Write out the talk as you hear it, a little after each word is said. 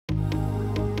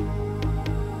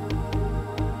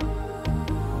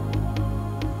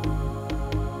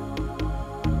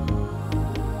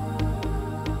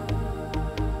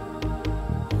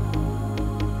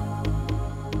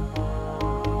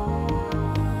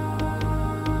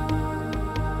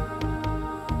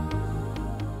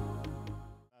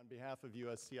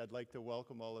USC, I'd like to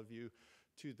welcome all of you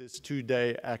to this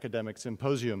two-day academic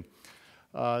symposium.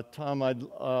 Tom, I'd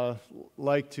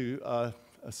like to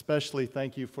especially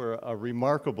thank you for a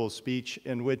remarkable speech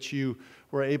in which you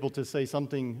were able to say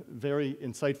something very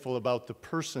insightful about the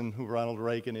person who Ronald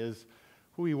Reagan is,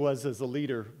 who he was as a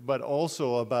leader, but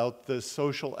also about the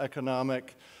social,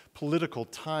 economic, political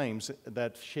times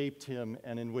that shaped him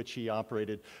and in which he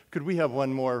operated. Could we have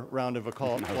one more round of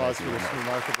applause for this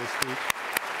remarkable speech?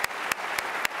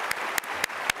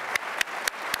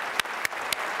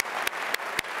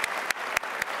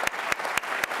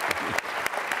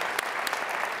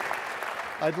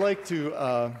 I'd like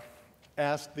to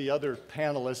ask the other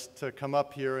panelists to come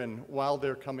up here, and while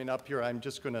they're coming up here, I'm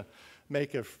just going to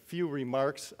make a few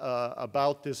remarks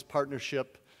about this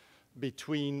partnership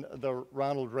between the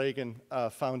Ronald Reagan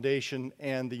Foundation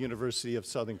and the University of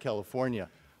Southern California.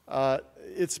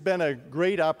 It's been a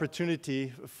great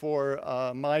opportunity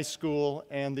for my school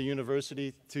and the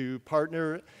university to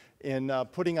partner in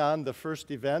putting on the first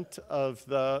event of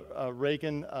the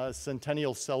Reagan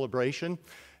Centennial Celebration,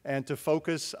 and to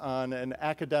focus on an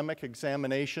academic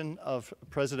examination of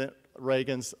President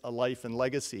Reagan's life and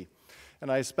legacy.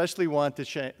 And I especially want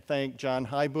to thank John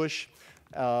Highbush,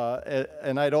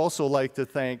 and I'd also like to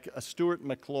thank Stuart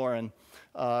McLaurin,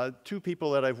 two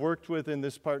people that I've worked with in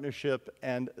this partnership,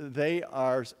 and they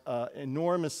are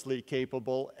enormously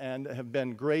capable and have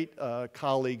been great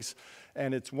colleagues,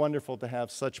 and it's wonderful to have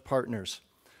such partners.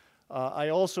 I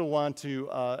also want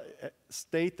to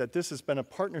state that this has been a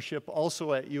partnership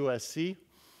also at USC.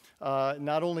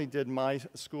 Not only did my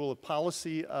School of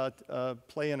Policy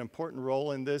play an important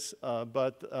role in this,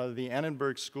 but the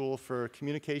Annenberg School for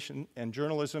Communication and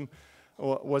Journalism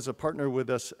was a partner with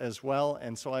us as well.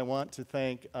 And so I want to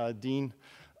thank Dean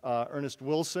Ernest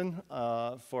Wilson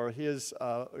for his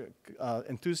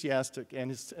enthusiastic,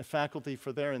 and his faculty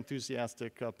for their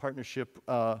enthusiastic partnership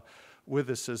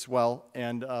with us as well.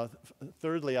 And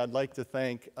thirdly, I'd like to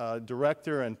thank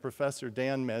Director and Professor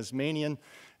Dan Mazmanian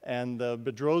and the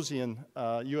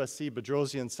USC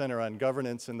Bedrosian Center on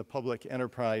Governance in the Public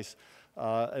Enterprise.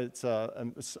 It's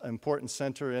an important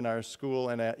center in our school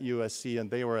and at USC,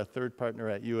 and they were a third partner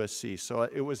at USC. So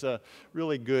it was a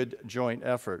really good joint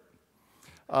effort.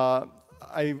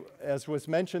 As was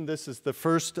mentioned, this is the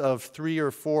first of 3 or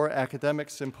 4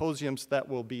 academic symposiums that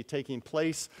will be taking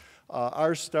place.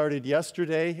 Ours started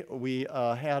yesterday. We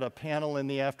had a panel in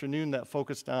the afternoon that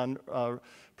focused on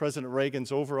President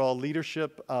Reagan's overall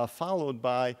leadership, followed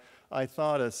by, I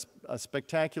thought, a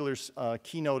spectacular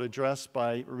keynote address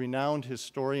by renowned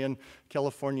historian,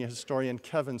 California historian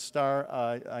Kevin Starr.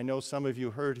 I know some of you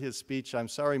heard his speech. I'm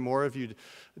sorry more of you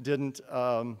didn't.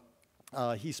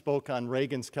 He spoke on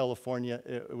Reagan's California.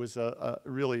 It was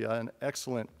really an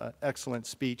excellent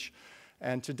speech.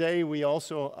 And today we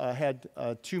also had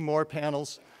 2 more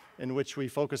panels in which we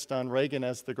focused on Reagan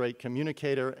as the great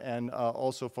communicator, and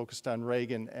also focused on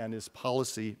Reagan and his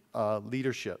policy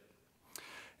leadership.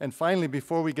 And finally,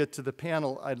 before we get to the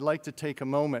panel, I'd like to take a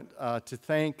moment to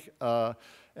thank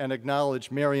and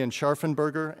acknowledge Marion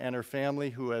Scharfenberger and her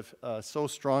family, who have so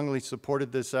strongly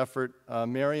supported this effort.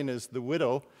 Marion is the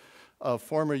widow of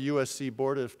former USC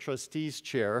Board of Trustees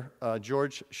Chair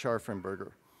George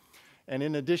Scharfenberger. And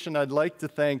in addition, I'd like to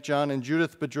thank John and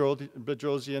Judith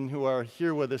Bedrosian, who are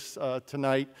here with us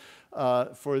tonight,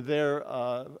 for their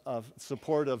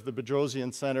support of the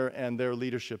Bedrosian Center and their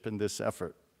leadership in this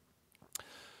effort.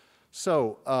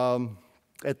 So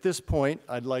at this point,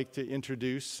 I'd like to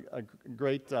introduce a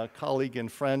great colleague and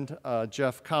friend,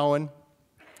 Jeff Cowan.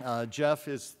 Jeff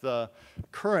is the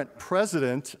current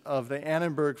president of the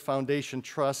Annenberg Foundation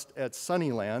Trust at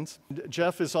Sunnylands.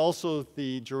 Jeff is also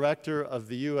the director of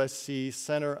the USC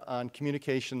Center on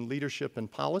Communication, Leadership,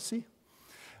 and Policy,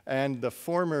 and the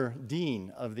former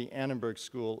dean of the Annenberg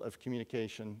School of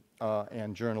Communication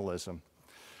and Journalism.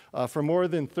 For more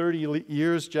than 30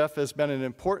 years, Jeff has been an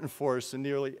important force in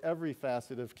nearly every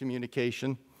facet of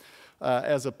communication.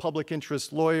 As a public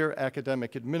interest lawyer,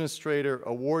 academic administrator,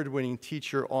 award-winning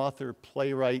teacher, author,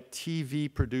 playwright, TV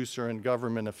producer, and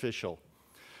government official.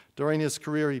 During his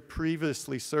career, he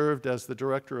previously served as the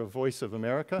director of Voice of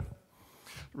America,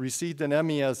 received an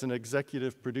Emmy as an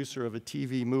executive producer of a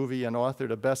TV movie, and authored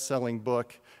a best-selling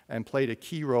book, and played a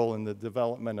key role in the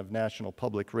development of National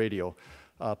Public Radio.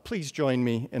 Please join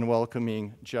me in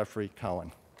welcoming Jeffrey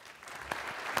Cowan.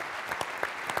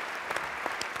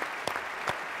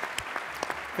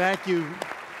 Thank you.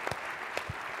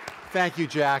 Thank you,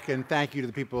 Jack, and thank you to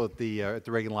the people at the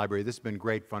Reagan Library. This has been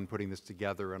great fun putting this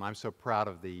together, and I'm so proud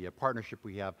of the partnership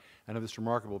we have and of this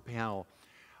remarkable panel.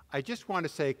 I just want to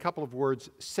say a couple of words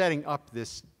setting up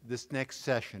this next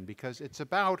session, because it's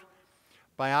about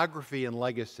biography and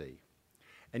legacy.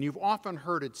 And you've often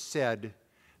heard it said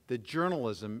that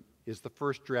journalism is the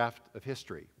first draft of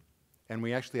history. And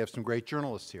we actually have some great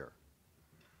journalists here.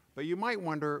 But you might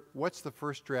wonder, what's the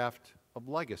first draft of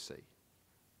legacy?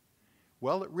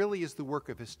 Well, it really is the work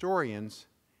of historians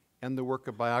and the work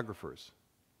of biographers.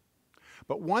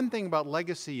 But one thing about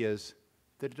legacy is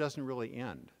that it doesn't really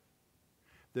end.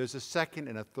 There's a second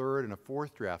and a third and a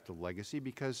fourth draft of legacy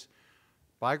because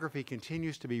biography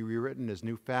continues to be rewritten as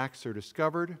new facts are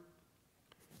discovered.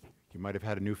 You might have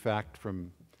had a new fact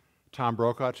from Tom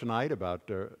Brokaw tonight about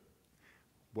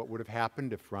what would have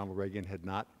happened if Ronald Reagan had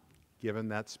not given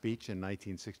that speech in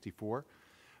 1964.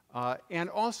 And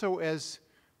also as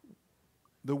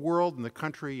the world and the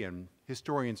country and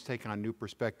historians take on new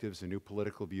perspectives and new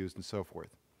political views and so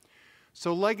forth.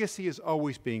 So legacy is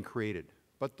always being created.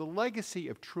 But the legacy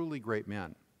of truly great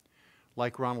men,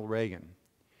 like Ronald Reagan,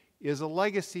 is a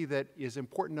legacy that is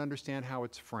important to understand how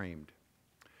it's framed.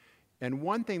 And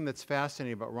one thing that's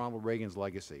fascinating about Ronald Reagan's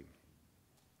legacy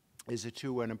is that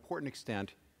to an important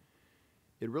extent,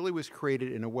 it really was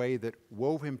created in a way that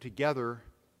wove him together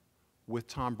with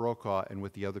Tom Brokaw and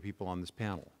with the other people on this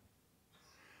panel.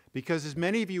 Because as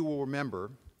many of you will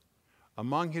remember,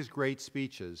 among his great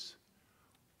speeches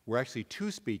were actually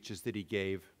two speeches that he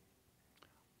gave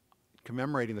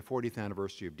commemorating the 40th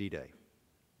anniversary of D-Day.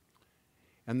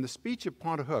 And the speech at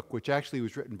Pontotoc, which actually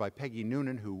was written by Peggy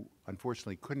Noonan, who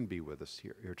unfortunately couldn't be with us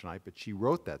here tonight, but she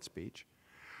wrote that speech.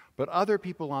 But other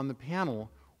people on the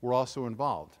panel were also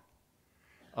involved.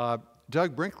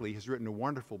 Doug Brinkley has written a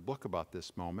wonderful book about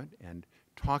this moment and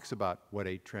talks about what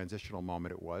a transitional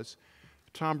moment it was.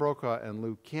 Tom Brokaw and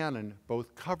Lou Cannon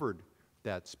both covered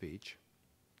that speech.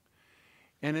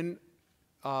 And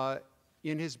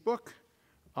in his book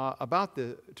about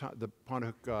the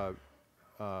Pontotoc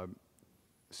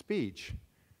speech,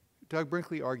 Doug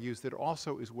Brinkley argues that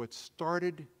also is what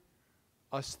started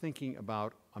us thinking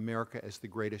about America as the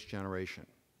greatest generation.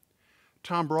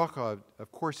 Tom Brokaw,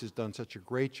 of course, has done such a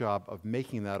great job of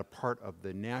making that a part of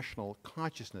the national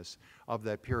consciousness of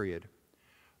that period.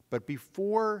 But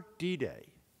before D-Day,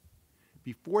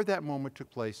 before that moment took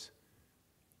place,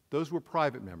 those were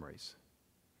private memories.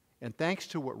 And thanks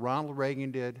to what Ronald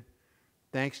Reagan did,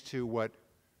 thanks to what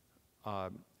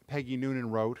Peggy Noonan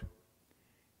wrote,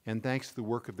 and thanks to the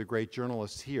work of the great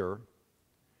journalists here,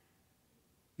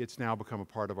 it's now become a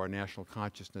part of our national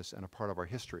consciousness and a part of our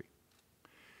history.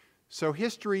 So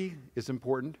history is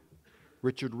important.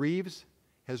 Richard Reeves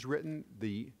has written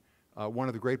one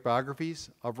of the great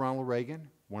biographies of Ronald Reagan,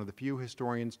 one of the few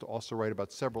historians to also write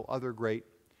about several other great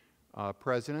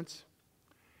presidents.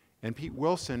 And Pete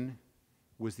Wilson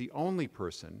was the only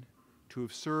person to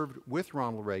have served with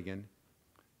Ronald Reagan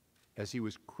as he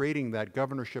was creating that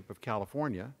governorship of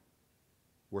California,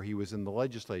 where he was in the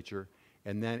legislature,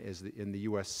 and then in the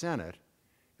U.S. Senate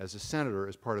as a senator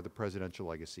as part of the presidential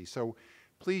legacy. So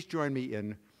please join me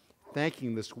in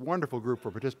thanking this wonderful group for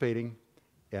participating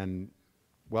and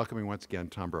welcoming once again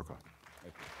Tom Brokaw.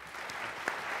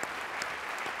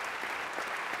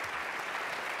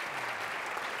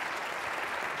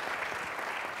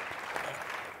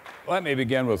 Let me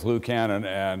begin with Lou Cannon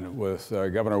and with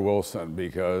Governor Wilson,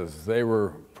 because they were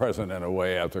present in a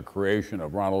way at the creation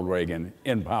of Ronald Reagan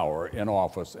in power, in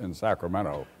office in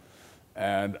Sacramento.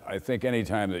 And I think any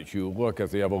time that you look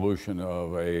at the evolution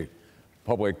of a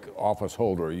public office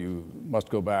holder, you must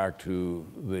go back to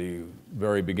the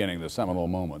very beginning, the seminal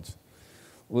moments.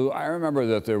 Lou, I remember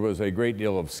that there was a great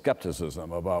deal of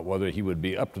skepticism about whether he would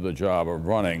be up to the job of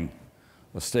running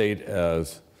a state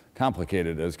as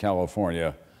complicated as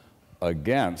California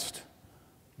against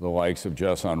the likes of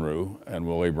Jess Unruh and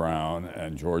Willie Brown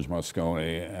and George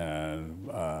Moscone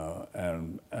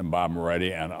and Bob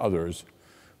Moretti and others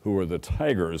who were the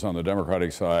tigers on the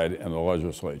Democratic side in the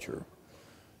legislature.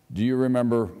 Do you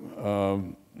remember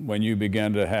when you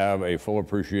began to have a full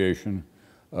appreciation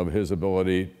of his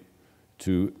ability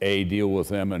to A, deal with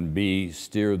them, and B,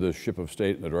 steer the ship of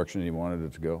state in the direction he wanted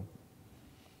it to go?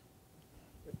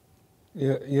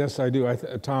 Yeah, yes, I do.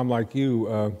 Tom, like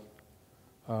you,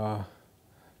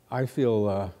 I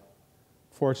feel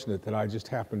fortunate that I just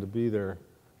happened to be there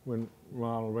when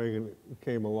Ronald Reagan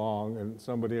came along, and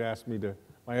somebody asked me to,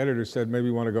 my editor said, maybe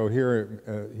you want to go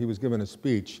hear he was giving a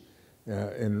speech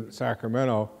in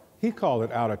Sacramento. He called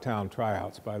it out-of-town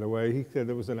tryouts, by the way. He said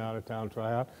it was an out-of-town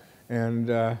tryout. And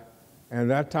at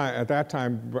that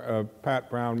time, Pat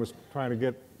Brown was trying to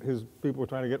get, his people were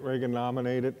trying to get Reagan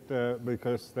nominated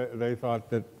because they thought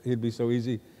that he'd be so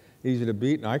easy to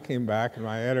beat. And I came back and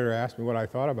my editor asked me what I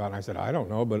thought about it. And I said, I don't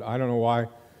know, but I don't know why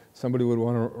somebody would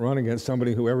want to run against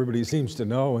somebody who everybody seems to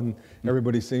know and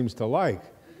everybody seems to like.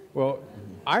 Well,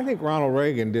 I think Ronald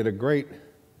Reagan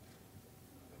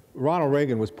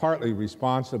was partly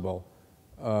responsible,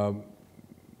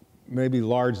 maybe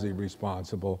largely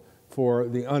responsible, for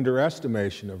the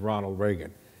underestimation of Ronald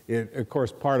Reagan. Of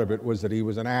course, part of it was that he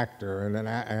was an actor,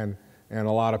 and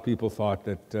a lot of people thought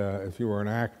that if you were an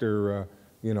actor,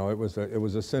 you know, it was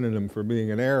a synonym for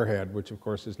being an airhead, which of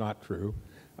course is not true.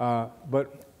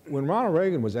 But when Ronald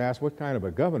Reagan was asked what kind of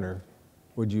a governor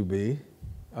would you be,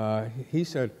 he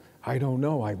said, "I don't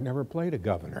know, I've never played a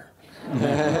governor."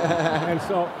 And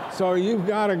so you've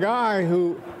got a guy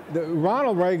who,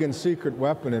 Ronald Reagan's secret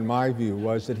weapon, in my view,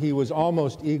 was that he was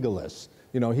almost egoless.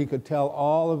 You know, he could tell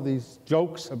all of these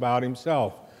jokes about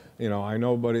himself. You know,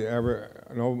 no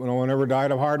one ever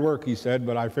died of hard work, he said,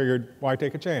 but I figured, why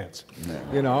take a chance? Yeah.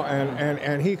 You know,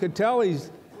 and he could tell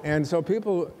and so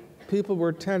people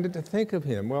were tended to think of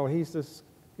him, well, he's this,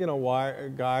 you know,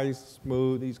 guy, he's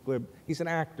smooth, he's glib, he's an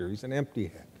actor, he's an empty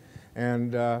head.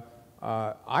 And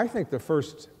I think the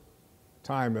first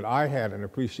time that I had an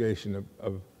appreciation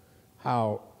of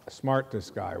how smart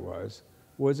this guy was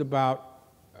about,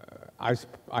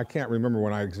 I can't remember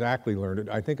when I exactly learned it.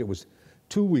 I think it was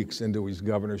 2 weeks into his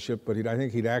governorship, but I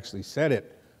think he'd actually said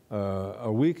it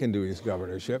a week into his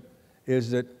governorship, is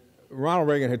that Ronald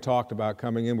Reagan had talked about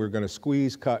coming in, we were going to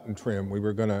squeeze, cut, and trim. We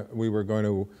were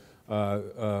going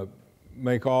to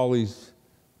make all these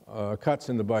cuts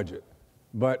in the budget.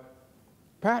 But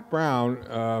Pat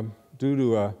Brown, due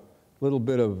to a little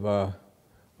bit of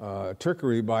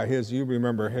trickery by you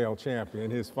remember Hale Champion,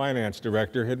 his finance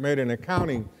director, had made an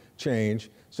accounting change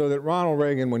so that Ronald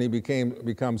Reagan, when he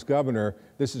becomes governor,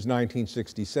 this is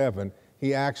 1967,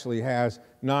 he actually has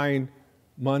 9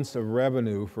 months of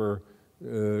revenue for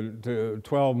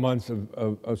 12 months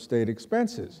of state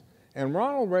expenses. And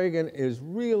Ronald Reagan is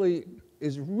really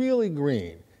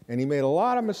green, and he made a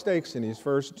lot of mistakes in his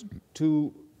first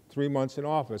 2-3 months in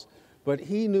office, but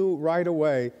he knew right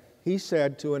away. He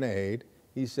said to an aide,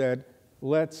 he said,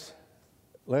 let's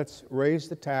raise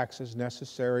the taxes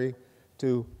necessary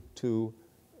to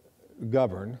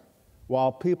govern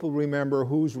while people remember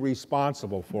who's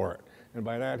responsible for it. And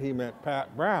by that he meant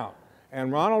Pat Brown.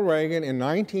 And Ronald Reagan in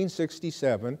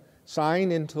 1967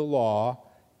 signed into law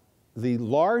the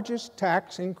largest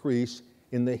tax increase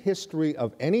in the history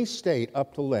of any state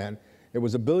up to then. It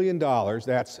was $1 billion,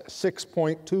 that's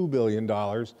 $6.2 billion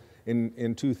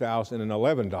in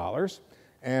 2011 dollars.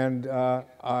 And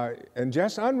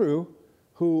Jess Unruh,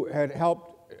 who had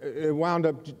helped, it wound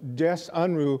up Jess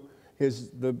Unruh,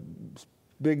 the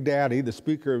big daddy, the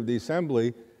Speaker of the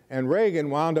Assembly, and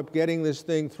Reagan wound up getting this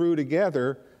thing through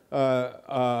together,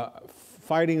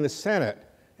 fighting the Senate.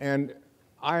 And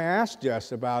I asked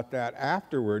Jess about that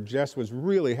afterward. Jess was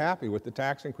really happy with the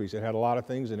tax increase. It had a lot of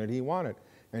things in it he wanted.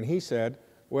 And he said,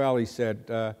 well,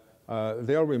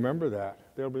 they'll remember that.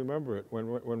 They'll remember it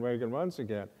when Reagan runs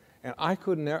again. And I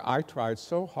tried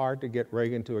so hard to get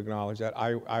Reagan to acknowledge that.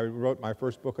 I wrote my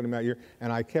first book on him that year,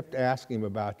 and I kept asking him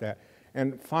about that.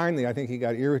 And finally, I think he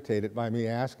got irritated by me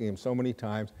asking him so many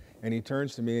times, and he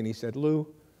turns to me and he said, Lou,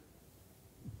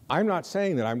 I'm not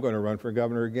saying that I'm going to run for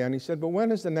governor again. He said, but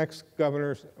when is the next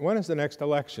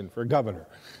election for governor?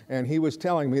 And he was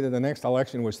telling me that the next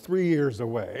election was 3 years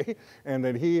away, and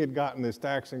that he had gotten this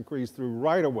tax increase through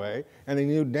right away, and he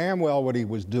knew damn well what he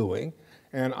was doing.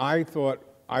 And I thought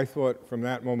from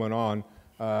that moment on,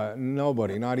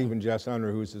 nobody, not even Jess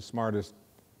Unruh, who's the smartest,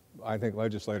 I think,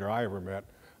 legislator I ever met,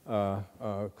 was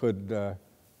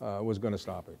going to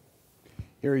stop it.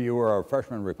 Here you were a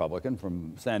freshman Republican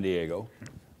from San Diego.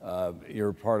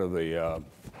 You're part of the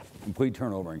complete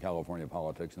turnover in California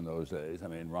politics in those days. I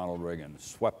mean, Ronald Reagan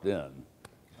swept in.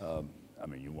 I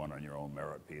mean, you won on your own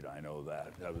merit, Pete. I know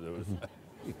that.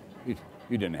 You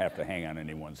didn't have to hang on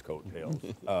anyone's coattails.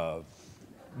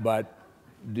 But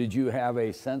did you have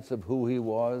a sense of who he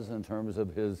was in terms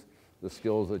of the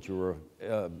skills that you were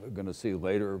going to see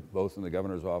later, both in the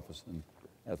governor's office and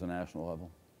at the national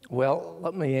level? Well,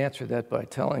 let me answer that by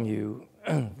telling you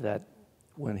that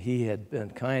when he had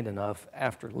been kind enough,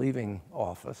 after leaving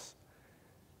office,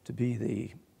 to be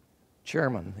the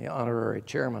chairman, the honorary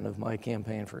chairman of my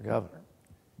campaign for governor,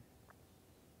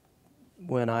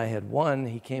 when I had won,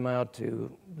 he came out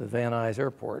to the Van Nuys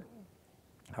Airport.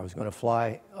 I was going to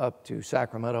fly up to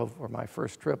Sacramento for my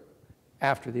first trip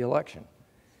after the election.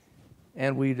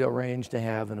 And we'd arranged to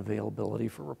have an availability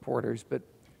for reporters, but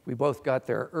we both got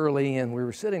there early, and we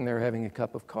were sitting there having a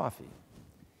cup of coffee.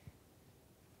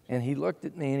 And he looked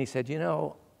at me and he said, you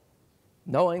know,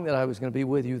 knowing that I was going to be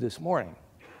with you this morning,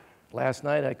 last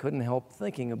night I couldn't help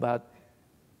thinking about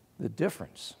the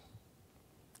difference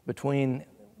between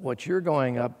what you're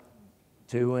going up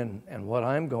to and what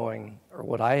I'm going, or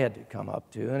what I had to come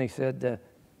up to. And he said,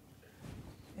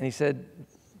 we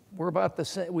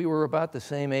were about the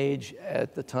same age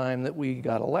at the time that we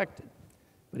got elected.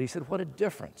 But he said, what a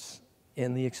difference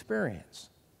in the experience.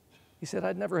 He said,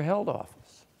 I'd never held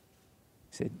office.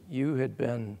 He said, you had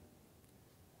been,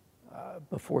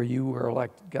 before you were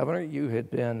elected governor, you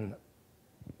had been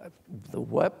the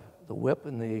whip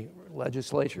in the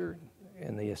legislature,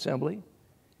 in the assembly.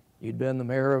 You'd been the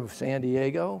mayor of San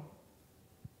Diego.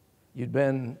 You'd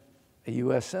been a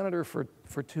U.S. senator for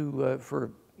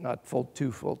not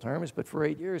two full terms, but for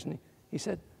 8 years. And he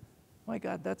said, my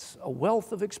God, that's a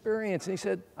wealth of experience. And he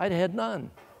said, I'd had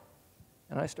none.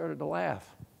 And I started to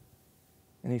laugh.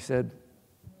 And he said,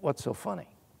 what's so funny?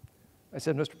 I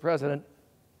said, Mr. President,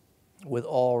 with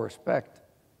all respect,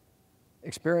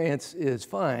 experience is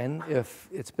fine if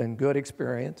it's been good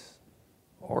experience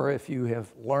or if you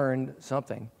have learned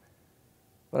something.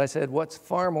 But I said, what's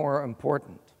far more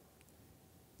important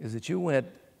is that you went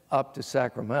up to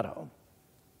Sacramento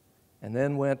and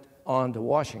then went on to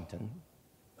Washington,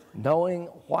 knowing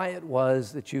why it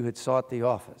was that you had sought the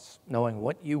office, knowing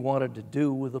what you wanted to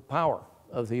do with the power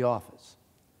of the office.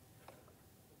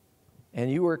 And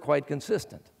you were quite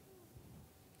consistent.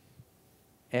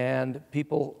 And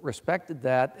people respected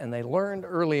that, and they learned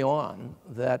early on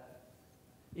that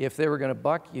if they were going to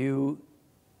buck you,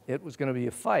 it was going to be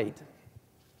a fight.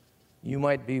 You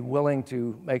might be willing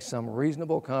to make some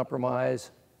reasonable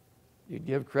compromise. You'd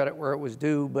give credit where it was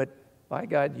due, but by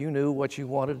God, you knew what you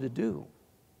wanted to do,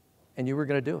 and you were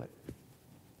going to do it.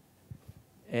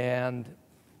 And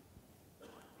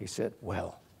he said,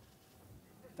 well,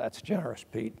 that's generous,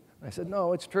 Pete. I said,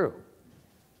 no, it's true.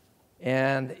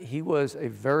 And he was a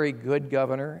very good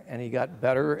governor, and he got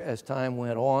better as time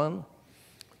went on.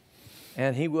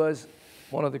 And he was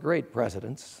one of the great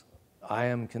presidents. I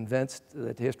am convinced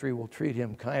that history will treat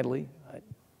him kindly. I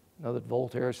know that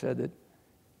Voltaire said that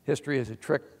history is a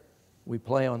trick we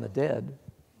play on the dead.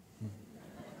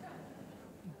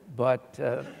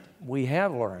 But we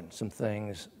have learned some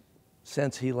things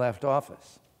since he left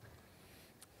office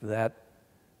that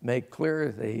make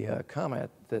clear the comment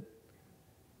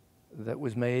that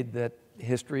was made that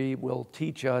history will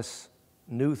teach us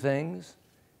new things,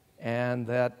 and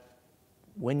that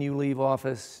when you leave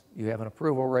office, you have an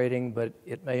approval rating, but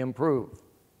it may improve.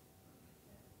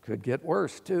 Could get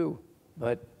worse too,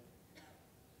 but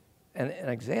an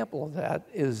example of that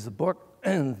is the book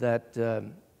that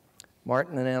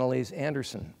Martin and Annalise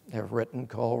Anderson have written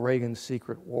called Reagan's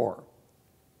Secret War.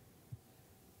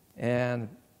 And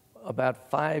about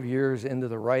 5 years into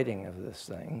the writing of this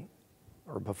thing,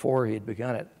 or before he had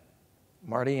begun it,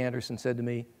 Marty Anderson said to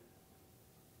me,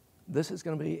 this is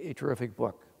going to be a terrific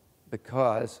book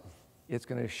because it's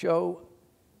going to show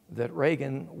that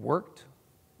Reagan worked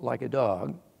like a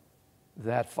dog,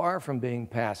 that far from being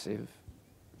passive,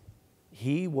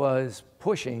 he was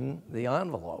pushing the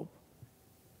envelope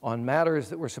on matters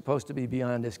that were supposed to be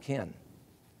beyond his ken.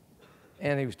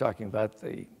 And he was talking about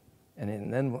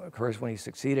and then, of course, when he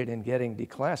succeeded in getting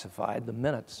declassified the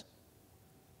minutes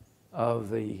of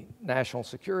the National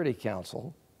Security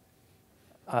Council,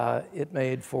 it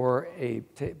made for a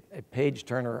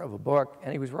page-turner of a book,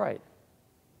 and he was right,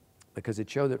 because it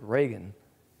showed that Reagan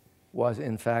was,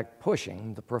 in fact,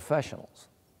 pushing the professionals,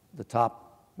 the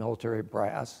top military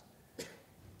brass,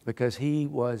 because he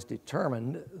was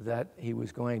determined that he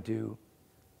was going to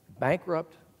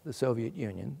bankrupt the Soviet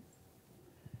Union,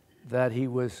 that he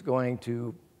was going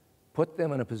to put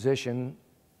them in a position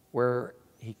where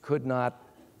he could not,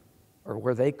 or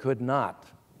where they could not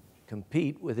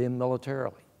compete with him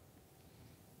militarily.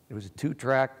 It was a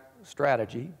two-track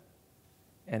strategy,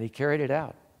 and he carried it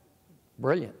out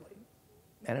brilliantly.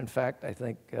 And in fact, I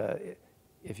think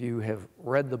if you have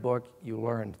read the book, you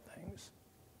learned things.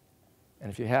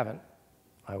 And if you haven't,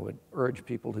 I would urge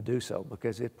people to do so,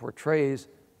 because it portrays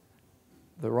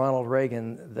the Ronald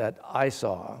Reagan that I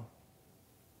saw,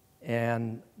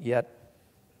 and yet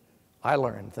I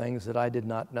learned things that I did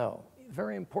not know,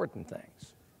 very important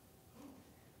things.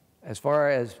 As far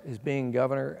as his being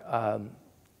governor,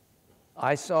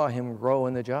 I saw him grow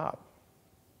in the job,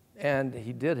 and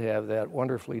he did have that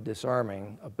wonderfully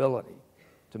disarming ability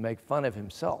to make fun of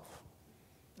himself.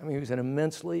 I mean, he was an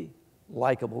immensely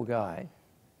likable guy,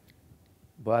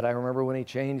 but I remember when he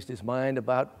changed his mind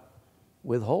about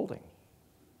withholding.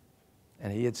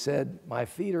 And he had said, my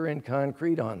feet are in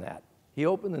concrete on that. He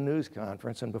opened the news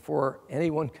conference, and before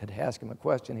anyone could ask him a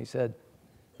question, he said,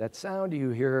 that sound you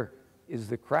hear is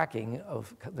the cracking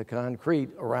of the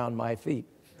concrete around my feet.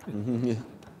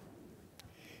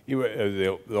 You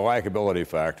The likability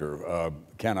factor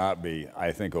cannot be,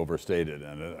 I think, overstated,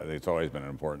 and I think it's always been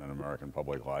important in American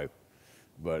public life,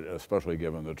 but especially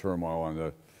given the turmoil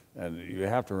and you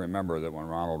have to remember that when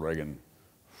Ronald Reagan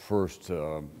first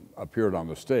appeared on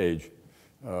the stage,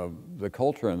 the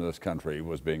culture in this country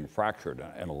was being fractured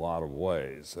in a lot of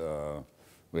ways.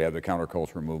 We had the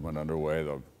counterculture movement underway.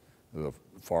 The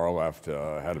far left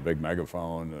had a big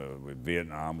megaphone.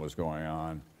 Vietnam was going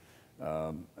on.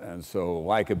 And so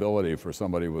likability for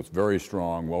somebody with very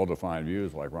strong, well-defined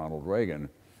views like Ronald Reagan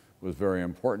was very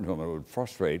important to him. It would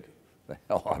frustrate the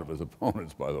hell out of his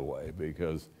opponents, by the way,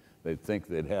 because they'd think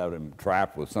they'd have him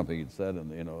trapped with something he'd said,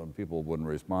 and and people wouldn't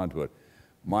respond to it.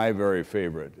 My very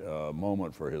favorite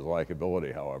moment for his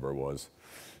likability, however, was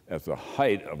at the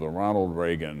height of the Ronald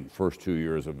Reagan first 2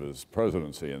 years of his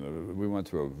presidency, and we went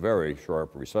through a very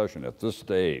sharp recession. At this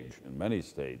stage, in many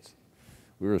states,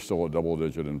 we were still at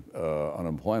double-digit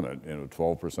unemployment,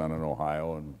 12% in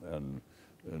Ohio and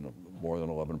more than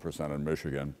 11% in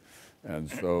Michigan. And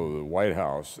so the White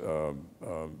House, the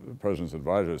president's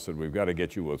advisors said, we've got to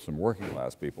get you with some working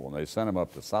class people. And they sent him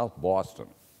up to South Boston,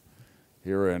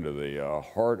 here into the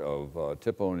heart of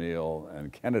Tip O'Neill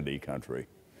and Kennedy country.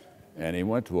 And he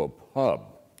went to a pub,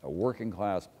 a working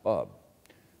class pub.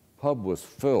 Pub was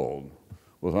filled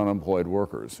with unemployed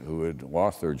workers who had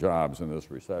lost their jobs in this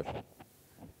recession.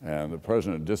 And the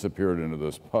president disappeared into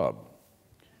this pub,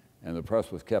 and the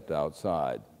press was kept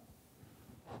outside.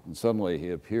 And suddenly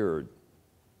he appeared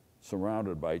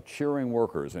surrounded by cheering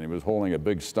workers, and he was holding a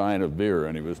big stein of beer,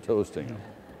 and he was toasting them.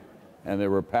 And they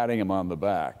were patting him on the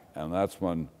back, and that's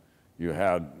when you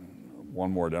had one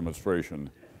more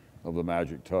demonstration of the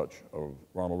magic touch of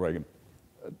Ronald Reagan.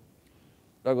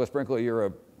 Douglas Brinkley, you're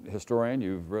a historian.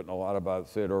 You've written a lot about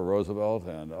Theodore Roosevelt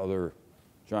and other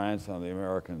giants on the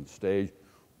American stage.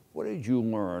 What did you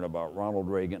learn about Ronald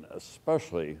Reagan,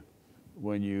 especially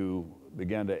when you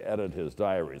began to edit his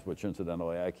diaries, which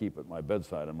incidentally I keep at my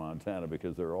bedside in Montana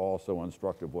because they're all so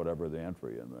instructive, whatever the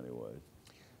entry in many ways?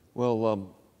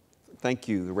 Well, thank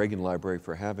you, the Reagan Library,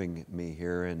 for having me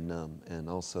here, and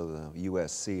also the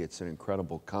USC. It's an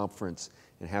incredible conference,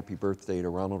 and happy birthday to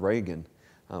Ronald Reagan,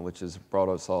 which has brought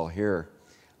us all here.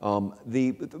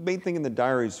 The main thing in the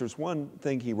diaries, there's one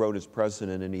thing he wrote as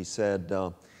president, and he said,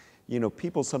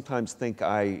 people sometimes think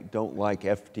I don't like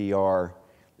FDR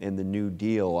and the New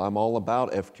Deal. I'm all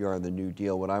about FDR and the New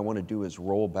Deal. What I want to do is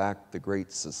roll back the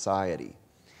Great Society.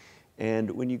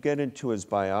 And when you get into his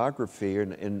biography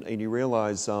and you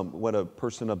realize what a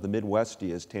person of the Midwest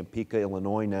he is, Topeka,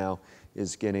 Illinois now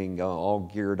is getting all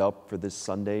geared up for this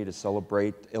Sunday to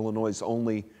celebrate Illinois'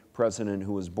 only president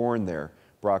who was born there.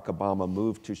 Barack Obama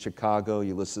moved to Chicago.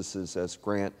 Ulysses S.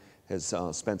 Grant has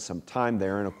spent some time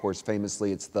there. And of course,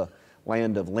 famously, it's the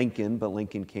land of Lincoln, but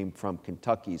Lincoln came from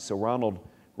Kentucky. So Ronald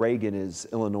Reagan is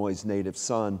Illinois' native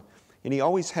son. And he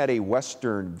always had a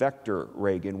Western vector,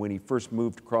 Reagan. When he first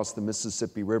moved across the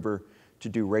Mississippi River to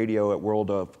do radio at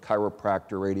World of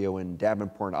Chiropractor Radio in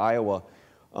Davenport, Iowa,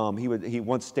 he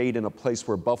once stayed in a place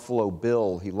where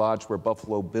he lodged where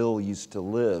Buffalo Bill used to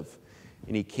live.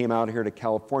 And he came out here to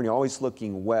California, always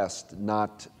looking west,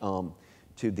 not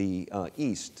to the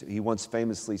east. He once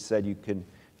famously said, you can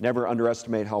never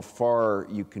underestimate how far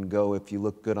you can go if you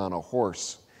look good on a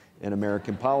horse in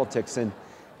American politics.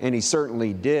 And he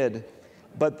certainly did.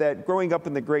 But that growing up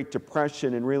in the Great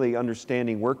Depression and really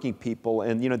understanding working people,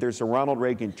 and there's a Ronald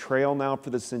Reagan trail now for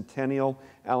the centennial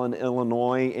out in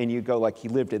Illinois, and you go like he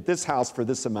lived at this house for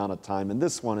this amount of time, and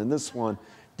this one, and this one.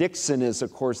 Dixon is,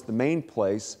 of course, the main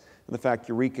place. And the fact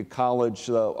Eureka College,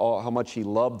 how much he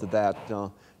loved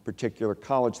that particular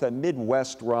college. That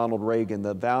Midwest Ronald Reagan,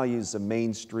 the values of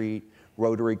Main Street,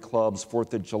 Rotary clubs,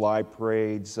 4th of July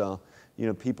parades.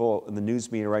 People in the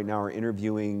news media right now are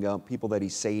interviewing people that he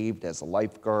saved as a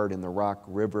lifeguard in the Rock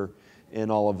River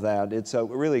and all of that. It's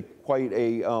really quite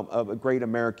a great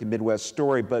American Midwest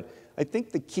story. But I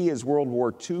think the key is World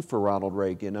War II for Ronald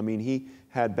Reagan. I mean, he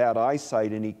had bad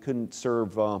eyesight and he couldn't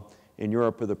serve in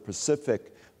Europe or the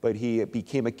Pacific, but he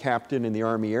became a captain in the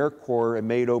Army Air Corps and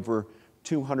made over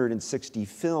 260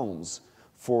 films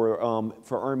for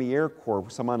Army Air Corps,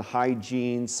 some on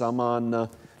hygiene, some on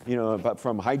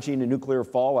from hygiene to nuclear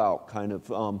fallout kind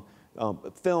of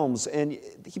films. And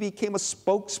he became a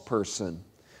spokesperson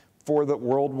for the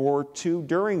World War II,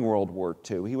 during World War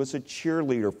II. He was a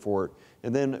cheerleader for it.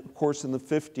 And then, of course, in the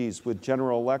 50s with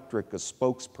General Electric, a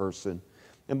spokesperson.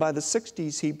 And by the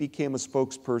 60s, he became a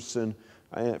spokesperson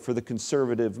for the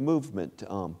conservative movement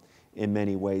in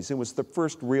many ways. It was the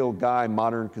first real guy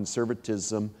modern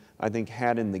conservatism, I think,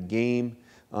 had in the game.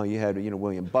 You had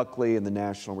William Buckley in the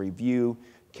National Review,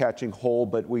 catching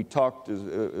hold, but we talked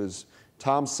as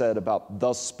Tom said about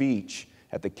the speech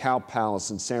at the Cow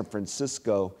Palace in San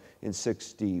Francisco in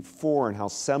 '64 and how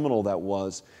seminal that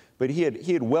was. But he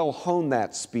had well honed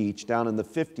that speech down in the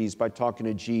 50s by talking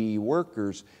to GE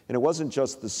workers. And it wasn't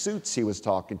just the suits he was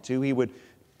talking to. He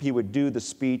would do the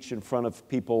speech in front of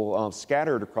people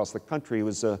scattered across the country. He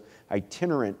was an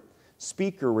itinerant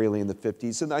speaker, really, in the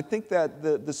 50s. And I think that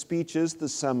the speech is the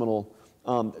seminal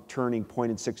turning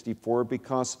point in '64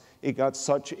 because it got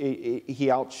he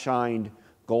outshined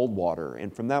Goldwater.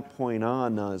 And from that point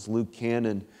on, as Luke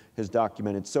Cannon has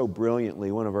documented so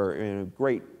brilliantly, one of our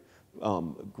great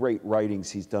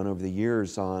writings he's done over the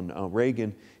years on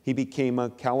Reagan, he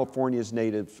became California's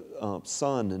native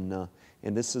son,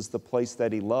 and this is the place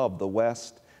that he loved, the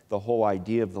West, the whole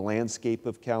idea of the landscape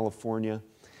of California.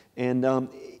 And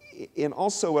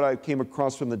also what I came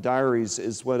across from the diaries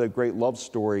is what a great love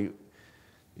story,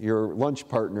 your lunch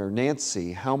partner,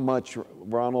 Nancy, how much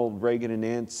Ronald Reagan and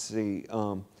Nancy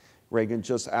Reagan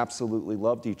just absolutely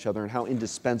loved each other and how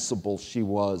indispensable she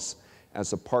was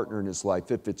as a partner in his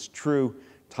life. If it's true,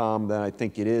 Tom, then I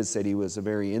think it is that he was a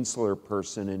very insular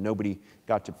person and nobody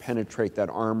got to penetrate that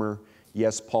armor.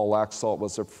 Yes, Paul Laxalt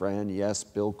was a friend. Yes,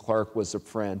 Bill Clark was a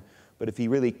friend. But if he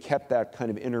really kept that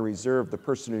kind of inner reserve, the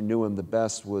person who knew him the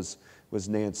best was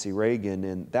Nancy Reagan,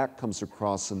 and that comes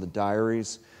across in the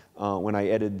diaries. When I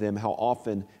edited them, how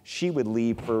often she would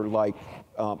leave for like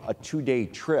a 2-day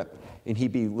trip, and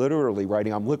he'd be literally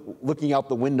writing, I'm looking out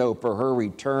the window for her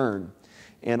return,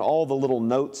 and all the little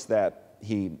notes that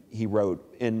he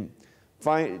wrote, and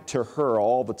to her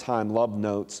all the time, love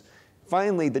notes.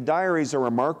 Finally, the diaries are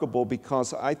remarkable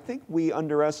because I think we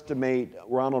underestimate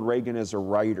Ronald Reagan as a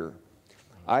writer.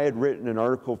 I had written an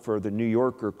article for The New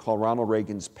Yorker called Ronald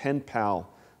Reagan's Pen Pal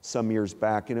some years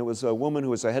back, and it was a woman who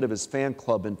was the head of his fan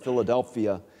club in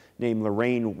Philadelphia named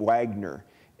Lorraine Wagner,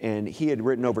 and he had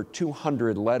written over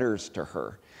 200 letters to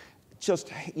her. Just,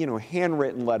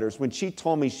 handwritten letters. When she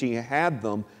told me she had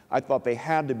them, I thought they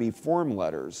had to be form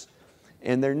letters,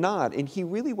 and they're not. And he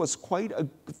really was quite a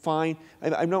fine,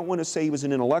 I don't want to say he was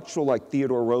an intellectual like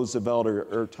Theodore Roosevelt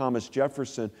or Thomas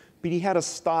Jefferson, but he had a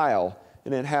style,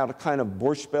 and it had a kind of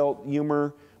Borscht Belt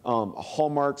humor,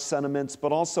 Hallmark sentiments,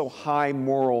 but also high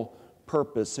moral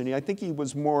purpose. And I think he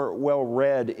was more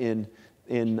well-read in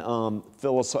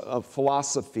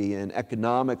philosophy and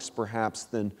economics, perhaps,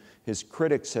 than his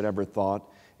critics had ever thought.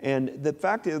 And the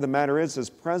fact of the matter is,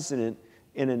 as president,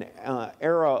 in an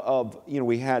era of,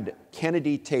 we had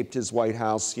Kennedy taped his White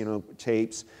House,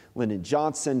 tapes. Lyndon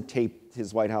Johnson taped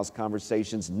his White House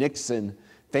conversations. Nixon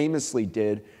famously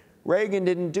did. Reagan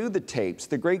didn't do the tapes.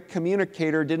 The great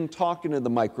communicator didn't talk into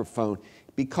the microphone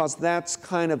because that's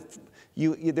kind of,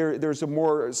 there's a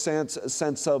more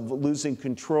sense of losing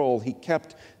control. He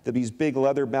kept these big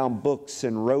leather-bound books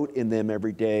and wrote in them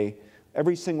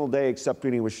every single day except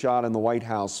when he was shot in the White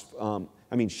House,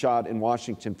 shot in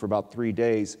Washington for about 3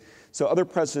 days. So other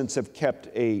presidents have kept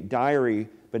a diary,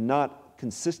 but not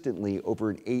consistently over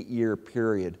an 8-year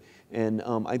period. And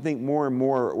I think more and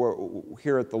more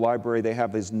here at the library, they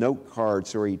have his note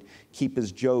cards where he'd keep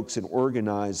his jokes and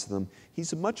organize them.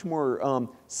 He's a much more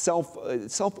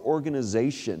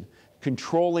self-organization,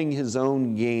 controlling his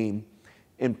own game.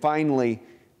 And finally,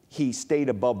 he stayed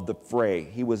above the fray.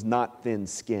 He was not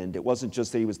thin-skinned. It wasn't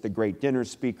just that he was the great dinner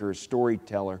speaker or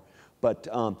storyteller, but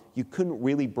you couldn't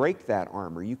really break that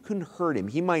armor. You couldn't hurt him.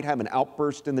 He might have an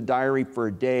outburst in the diary for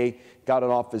a day, got it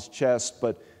off his chest,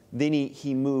 but then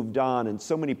he moved on, and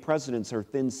so many presidents are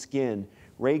thin-skinned.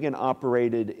 Reagan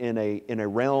operated in a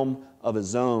realm of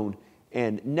his own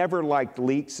and never liked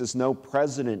leaks, as no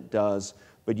president does.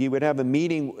 But you would have a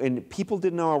meeting, and people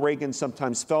didn't know how Reagan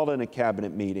sometimes felt in a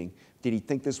cabinet meeting. Did he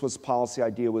think this policy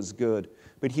idea was good?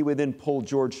 But he would then pull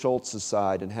George Shultz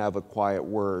aside and have a quiet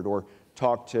word, or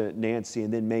talk to Nancy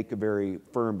and then make a very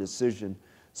firm decision.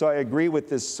 So I agree with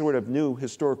this sort of new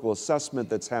historical assessment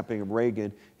that's happening of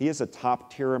Reagan. He is a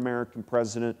top-tier American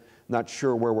president. Not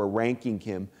sure where we're ranking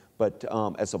him, but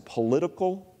as a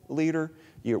political leader,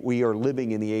 we are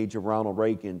living in the age of Ronald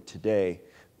Reagan today.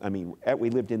 We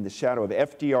lived in the shadow of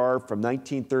FDR from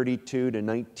 1932 to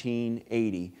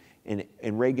 1980,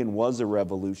 and Reagan was a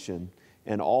revolution.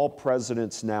 And all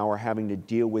presidents now are having to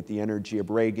deal with the energy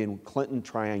of Reagan, Clinton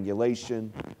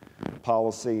triangulation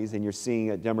policies, and you're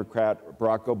seeing a Democrat,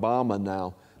 Barack Obama,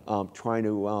 now trying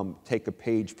to take a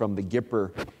page from the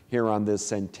Gipper here on this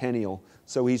centennial.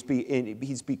 So he's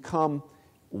become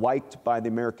liked by the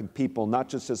American people, not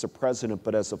just as a president,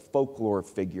 but as a folklore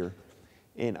figure.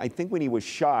 And I think when he was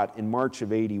shot in March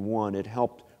of '81, it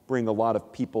helped bring a lot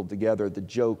of people together, the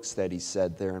jokes that he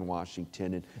said there in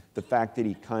Washington, and the fact that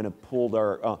he kind of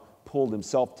pulled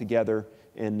himself together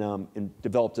and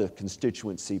developed a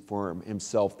constituency for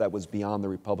himself that was beyond the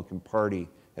Republican Party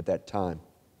at that time.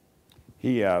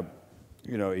 He,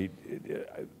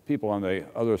 people on the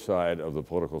other side of the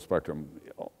political spectrum,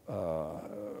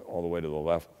 all the way to the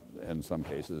left in some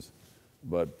cases,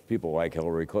 but people like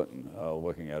Hillary Clinton,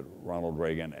 looking at Ronald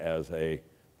Reagan as a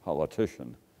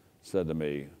politician, said to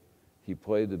me, he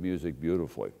played the music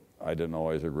beautifully. I didn't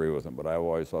always agree with him, but I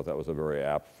always thought that was a very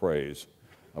apt phrase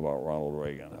about Ronald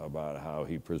Reagan, about how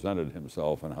he presented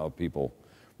himself and how people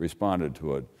responded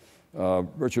to it.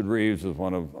 Richard Reeves is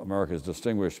one of America's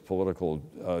distinguished political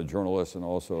journalists and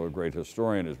also a great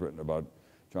historian. He's written about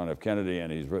John F. Kennedy,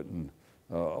 and he's written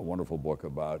a wonderful book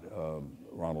about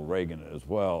Ronald Reagan as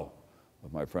well.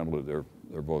 With my friend Lou,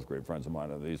 they're both great friends of mine,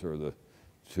 and these are the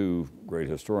two great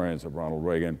historians of Ronald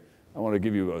Reagan. I want to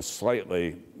give you a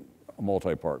slightly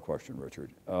multi-part question,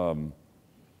 Richard.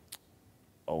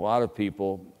 A lot of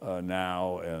people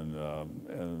now in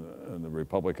the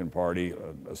Republican Party,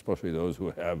 especially those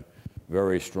who have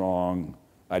very strong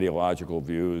ideological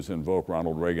views, invoke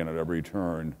Ronald Reagan at every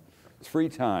turn. 3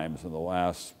 times in the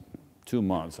last 2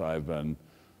 months, I've been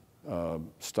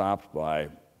stopped by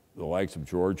the likes of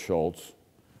George Shultz,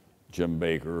 Jim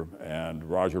Baker, and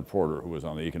Roger Porter, who was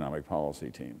on the economic policy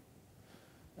team.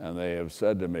 And they have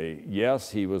said to me, yes,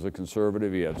 he was a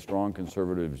conservative, he had strong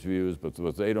conservative views, but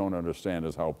what they don't understand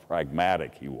is how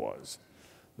pragmatic he was.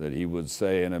 That he would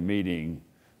say in a meeting,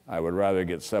 I would rather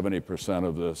get 70%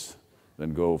 of this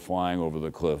than go flying over the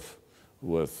cliff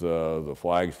with the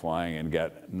flags flying and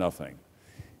get nothing.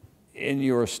 In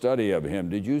your study of him,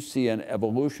 did you see an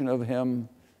evolution of him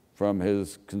from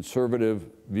his conservative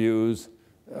views?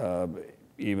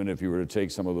 Even if you were to take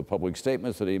some of the public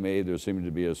statements that he made, there seemed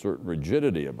to be a certain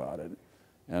rigidity about it,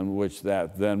 and which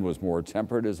that then was more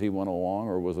tempered as he went along,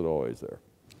 or was it always there?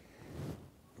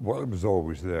 Well, it was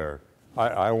always there.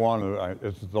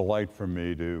 It's a delight for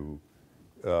me to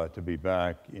be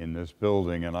back in this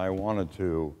building, and I wanted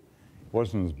to, it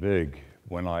wasn't as big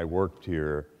when I worked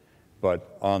here,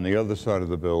 but on the other side of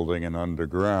the building and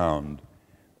underground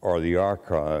are the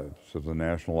archives of the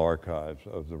National Archives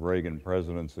of the Reagan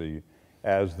presidency,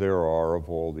 as there are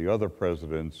of all the other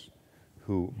presidents,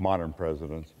 modern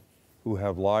presidents, who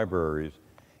have libraries.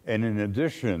 And in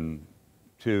addition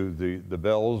to the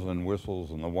bells and whistles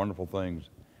and the wonderful things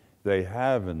they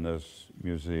have in this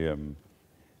museum,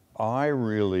 I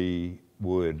really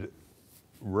would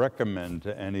recommend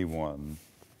to anyone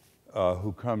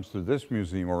who comes to this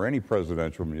museum or any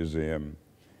presidential museum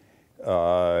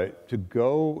to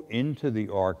go into the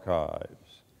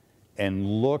archives and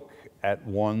look at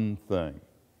one thing.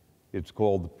 It's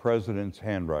called the President's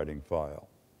Handwriting File.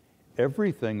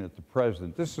 Everything that the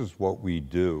President, this is what we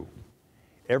do,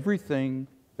 everything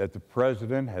that the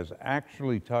President has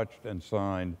actually touched and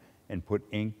signed and put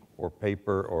ink or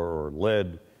paper or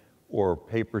lead or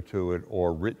paper to it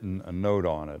or written a note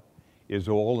on it is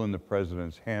all in the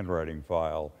President's Handwriting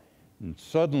File. And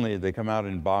suddenly they come out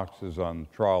in boxes on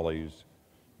trolleys.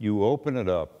 You open it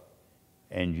up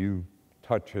and you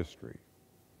touch history.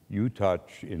 You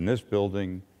touch, in this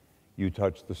building, you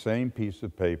touch the same piece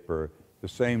of paper, the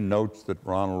same notes that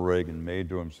Ronald Reagan made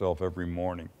to himself every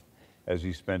morning as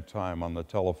he spent time on the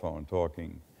telephone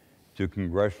talking to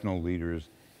congressional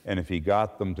leaders, and if he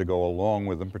got them to go along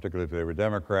with them, particularly if they were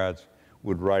Democrats,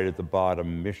 would write at the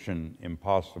bottom, "Mission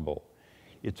Impossible."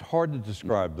 It's hard to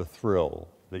describe the thrill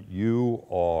that you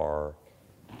are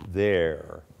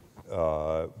there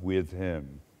with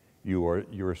him.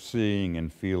 You're seeing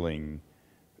and feeling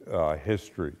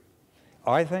history.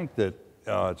 I think that,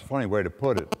 it's a funny way to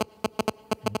put it,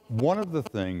 one of the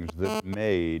things that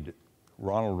made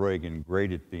Ronald Reagan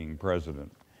great at being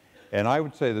president, and I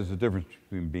would say there's a difference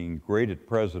between being great at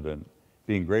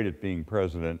being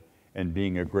president, and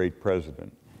being a great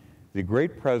president. The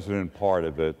great president part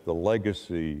of it, the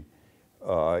legacy,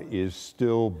 is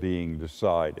still being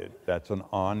decided. That's an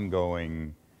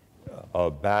ongoing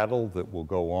battle that will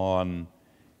go on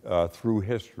through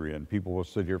history, and people will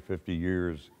sit here 50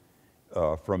 years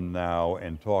from now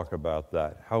and talk about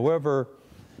that. However,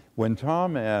 when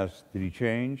Tom asked, did he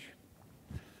change?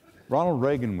 Ronald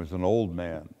Reagan was an old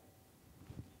man.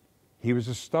 He was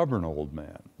a stubborn old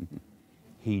man.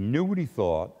 He knew what he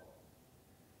thought.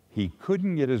 He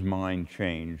couldn't get his mind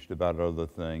changed about other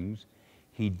things.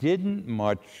 He didn't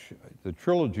much, the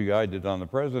trilogy I did on the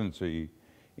presidency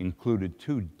included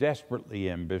 2 desperately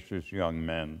ambitious young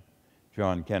men,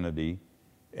 John Kennedy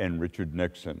and Richard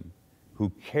Nixon, who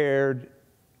cared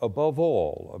above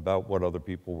all about what other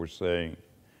people were saying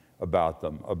about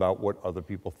them, about what other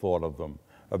people thought of them,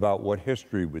 about what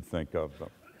history would think of them.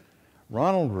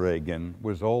 Ronald Reagan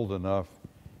was old enough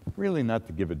really not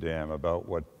to give a damn about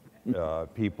what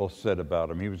people said about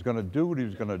him. He was going to do what he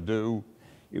was going to do.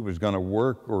 It was going to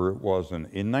work or it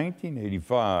wasn't. In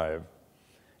 1985,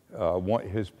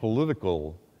 his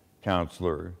political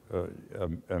counselor,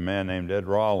 a man named Ed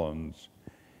Rollins,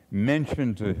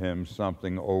 mentioned to him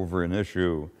something over an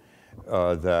issue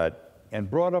and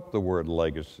brought up the word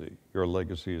legacy. Your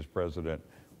legacy as president,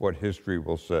 what history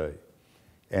will say.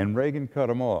 And Reagan cut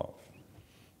him off.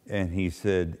 And he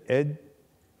said, Ed,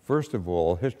 first of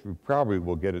all, history probably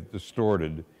will get it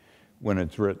distorted when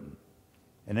it's written.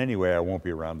 And anyway, I won't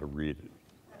be around to read it.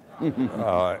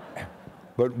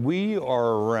 But we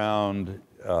are around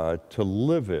to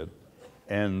live it.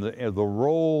 And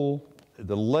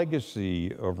the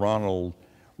legacy of Ronald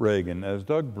Reagan, as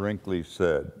Doug Brinkley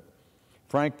said,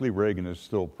 frankly, Reagan is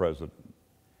still president,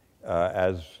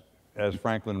 as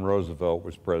Franklin Roosevelt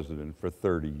was president for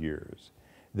 30 years.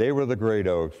 They were the great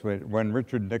oaks. When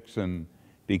Richard Nixon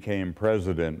became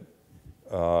president,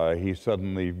 we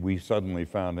suddenly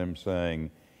found him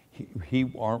saying,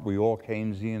 aren't we all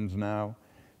Keynesians now?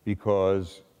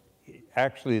 Because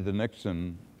actually the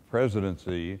Nixon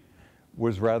presidency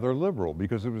was rather liberal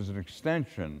because it was an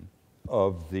extension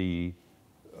of the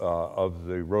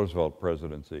Roosevelt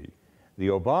presidency. The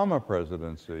Obama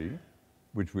presidency,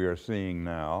 which we are seeing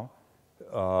now,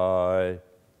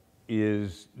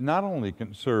 is not only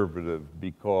conservative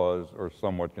or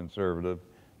somewhat conservative,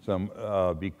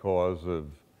 because of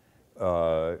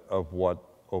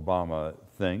what Obama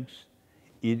thinks.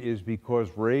 It is because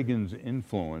Reagan's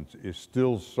influence is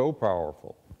still so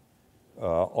powerful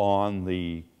on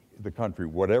the country.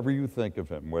 Whatever you think of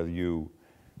him, whether you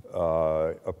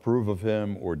approve of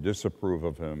him or disapprove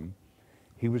of him,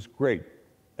 he was great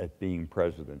at being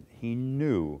president. He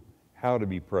knew how to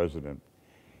be president.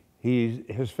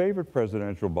 His favorite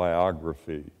presidential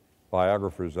biography,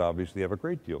 biographers obviously have a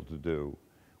great deal to do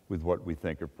with what we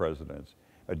think of presidents.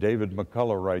 David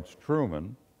McCullough writes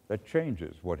Truman. That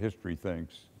changes what history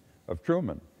thinks of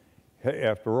Truman.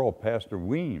 After all, Pastor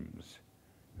Weems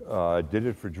did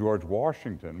it for George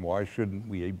Washington. Why shouldn't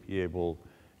we be able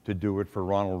to do it for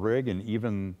Ronald Reagan,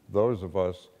 even those of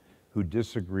us who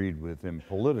disagreed with him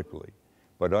politically,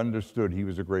 but understood he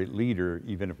was a great leader,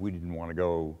 even if we didn't want to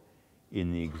go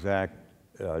in the exact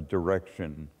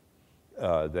direction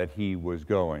that he was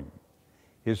going.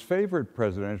 His favorite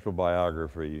presidential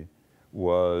biography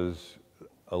was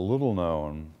a little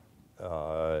known,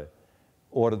 the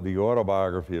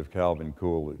autobiography of Calvin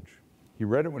Coolidge. He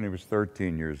read it when he was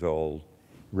 13 years old,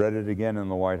 read it again in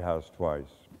the White House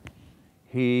twice.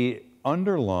 He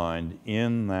underlined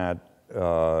in that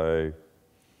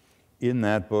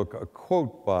book a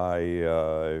quote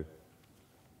by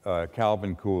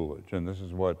Calvin Coolidge, and this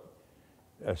is what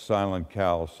Silent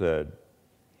Cal said: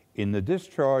 "In the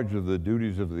discharge of the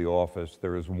duties of the office,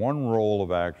 there is one role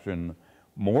of action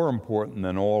more important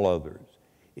than all others.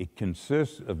 It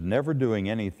consists of never doing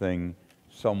anything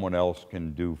someone else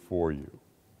can do for you."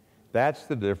 That's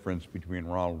the difference between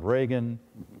Ronald Reagan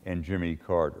and Jimmy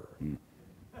Carter.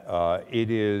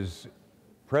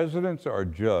 Presidents are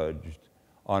judged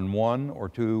on one or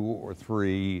two or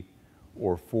three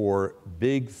or four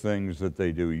big things that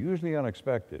they do, usually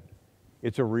unexpected.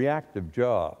 It's a reactive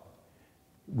job.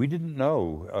 We didn't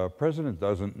know, a president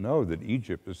doesn't know that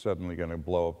Egypt is suddenly going to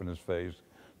blow up in his face,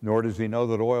 nor does he know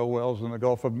that oil wells in the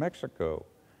Gulf of Mexico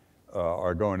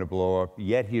are going to blow up,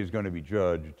 yet he is going to be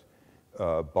judged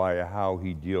by how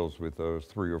he deals with those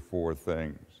three or four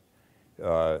things.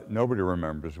 Nobody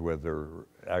remembers whether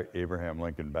Abraham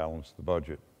Lincoln balanced the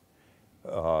budget,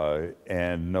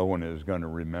 and no one is going to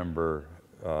remember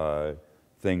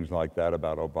things like that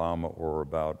about Obama or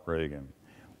about Reagan.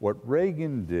 What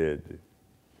Reagan did,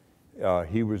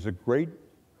 he was a great,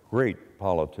 great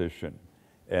politician,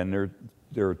 and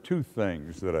there are two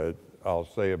things that I'll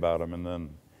say about him and then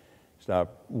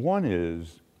stop. One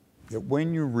is that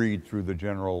when you read through the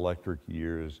General Electric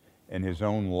years and his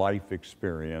own life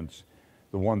experience,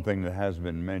 the one thing that has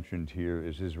been mentioned here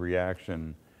is his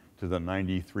reaction to the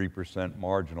 93%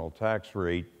 marginal tax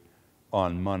rate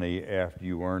on money after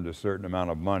you earned a certain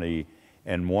amount of money,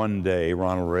 and one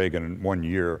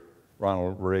year,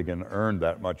 Ronald Reagan earned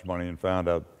that much money and found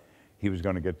out he was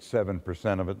going to get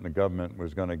 7% of it and the government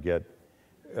was going to get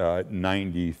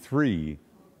 93%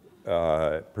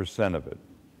 of it.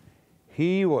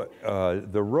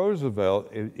 The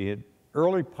Roosevelt,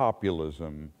 early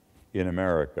populism in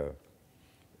America,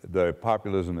 the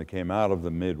populism that came out of the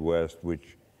Midwest,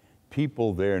 which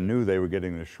people there knew they were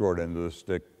getting the short end of the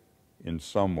stick in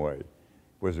some way.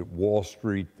 Was it Wall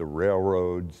Street, the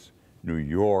railroads, New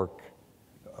York?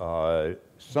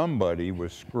 Somebody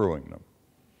was screwing them.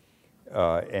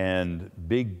 and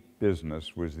big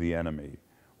business was the enemy.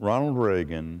 Ronald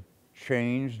Reagan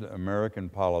changed American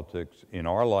politics in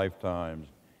our lifetimes,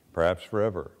 perhaps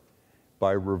forever,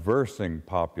 by reversing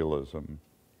populism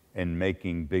and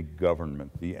making big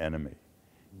government the enemy.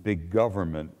 Big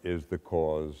government is the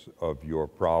cause of your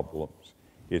problems.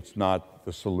 It's not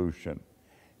the solution.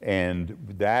 And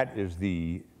that is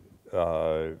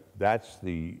that's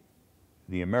the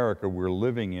America we're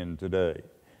living in today.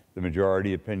 The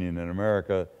majority opinion in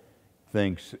America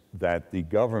thinks that the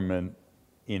government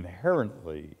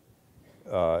inherently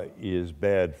is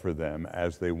bad for them,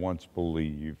 as they once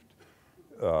believed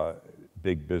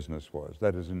big business was.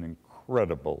 That is an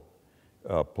incredible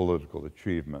political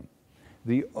achievement.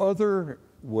 The other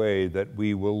way that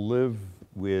we will live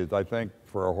with, I think,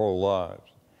 for our whole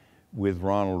lives, with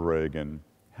Ronald Reagan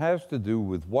has to do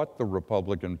with what the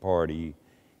Republican Party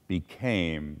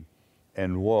became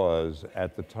and was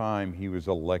at the time he was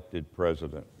elected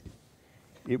president.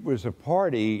 It was a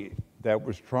party that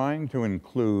was trying to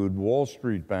include Wall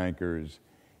Street bankers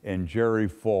and Jerry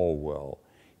Falwell.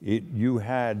 You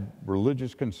had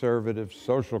religious conservatives,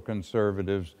 social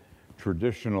conservatives,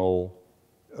 traditional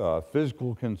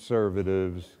physical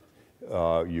conservatives,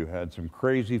 you had some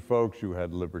crazy folks, you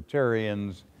had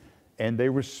libertarians, and they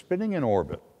were spinning in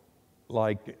orbit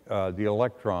like the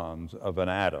electrons of an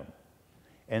atom.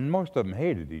 And most of them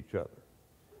hated each other.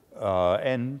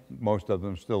 And most of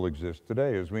them still exist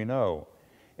today, as we know.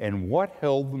 And what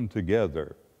held them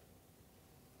together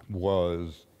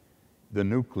was the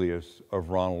nucleus of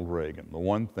Ronald Reagan, the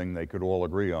one thing they could all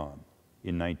agree on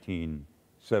in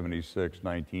 1976,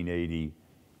 1980,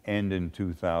 and in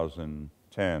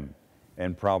 2010,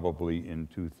 and probably in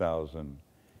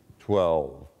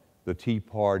 2012. The Tea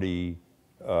Party,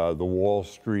 the Wall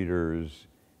Streeters,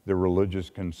 the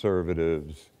religious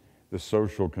conservatives, the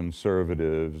social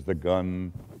conservatives, the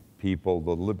gun people,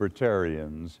 the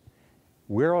libertarians.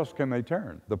 Where else can they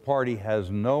turn? The party has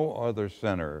no other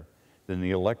center than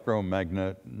the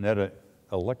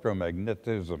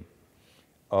electromagnetism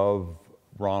of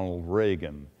Ronald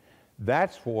Reagan.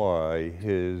 That's why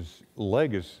his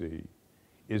legacy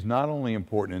is not only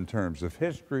important in terms of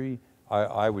history.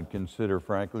 I would consider,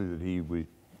 frankly, that he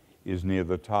is near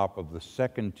the top of the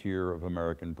second tier of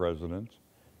American presidents,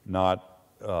 not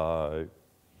in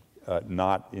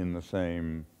the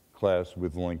same class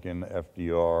with Lincoln,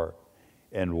 FDR,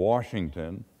 and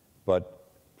Washington,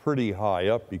 but pretty high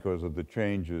up because of the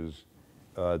changes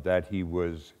that he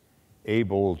was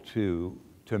able to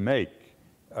make,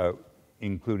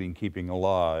 including keeping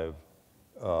alive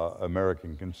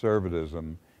American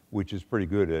conservatism, which is pretty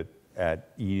good at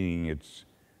eating its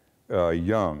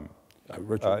young.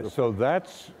 So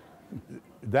that's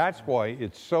why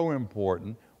it's so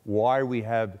important, why we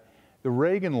have the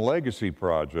Reagan Legacy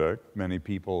Project. Many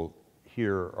people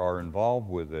here are involved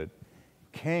with it,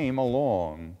 came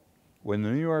along when the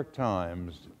New York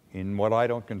Times, in what I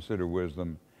don't consider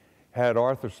wisdom, had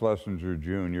Arthur Schlesinger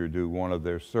Jr. do one of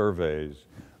their surveys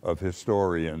of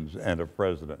historians and of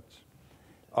presidents.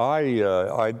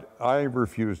 I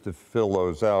refuse to fill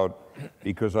those out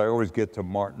because I always get to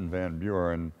Martin Van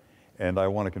Buren, and I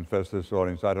want to confess to this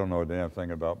audience, I don't know a damn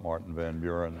thing about Martin Van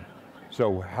Buren.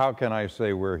 So how can I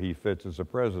say where he fits as a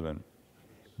president?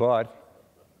 But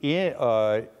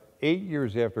 8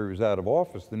 years after he was out of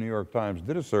office, the New York Times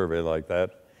did a survey like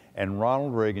that, and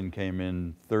Ronald Reagan came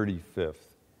in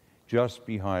 35th, just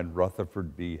behind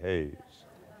Rutherford B. Hayes.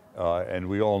 And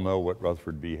we all know what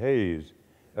Rutherford B. Hayes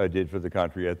did for the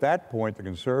country. At that point, the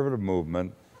conservative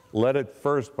movement, led at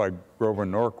first by Grover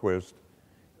Norquist,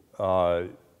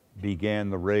 began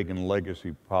the Reagan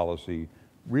legacy policy,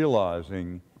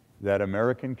 realizing that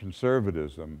American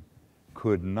conservatism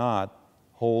could not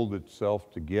hold itself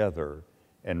together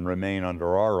and remain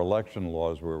under our election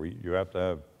laws where you have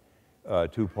to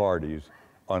have two parties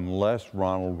unless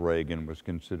Ronald Reagan was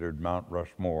considered Mount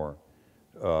Rushmore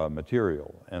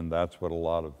material. And that's what a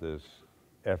lot of this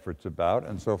effort's about.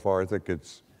 And so far, I think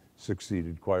it's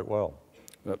succeeded quite well.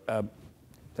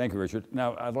 Thank you, Richard.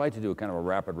 Now, I'd like to do kind of a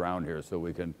rapid round here so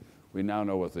we now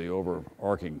know what the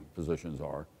overarching positions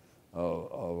are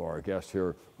of our guests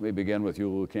here. Let me begin with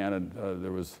you, Lou Cannon.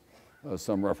 There was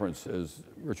some reference, as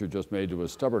Richard just made, to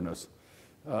his stubbornness.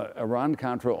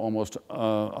 Iran-Contra almost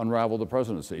unraveled the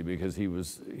presidency because he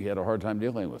had a hard time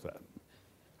dealing with that.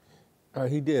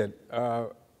 He did.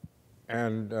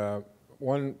 And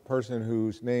one person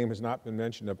whose name has not been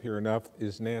mentioned up here enough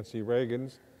is Nancy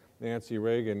Reagan's. Nancy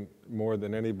Reagan, more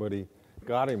than anybody,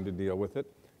 got him to deal with it.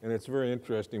 And it's very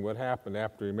interesting what happened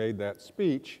after he made that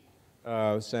speech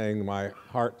saying my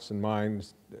hearts and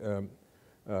minds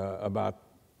about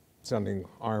sending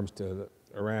arms to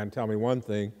Iran tell me one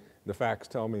thing, the facts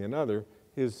tell me another.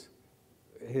 His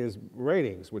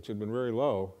ratings, which had been very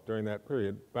low during that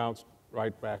period, bounced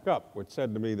right back up, which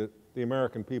said to me that the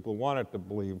American people wanted to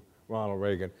believe Ronald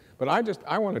Reagan. But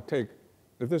I want to take,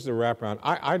 if this is a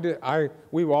wraparound,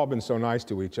 we've all been so nice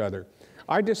to each other.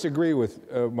 I disagree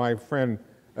with my friend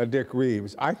Dick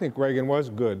Reeves. I think Reagan was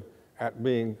good at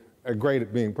being, great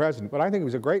at being president, but I think he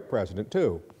was a great president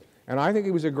too. And I think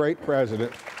he was a great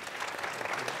president.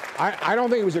 I don't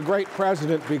think he was a great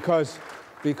president because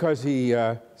he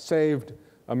saved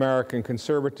American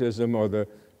conservatism or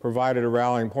provided a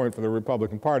rallying point for the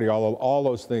Republican Party, although all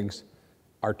those things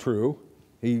are true.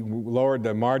 He lowered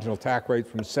the marginal tax rate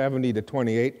from 70 to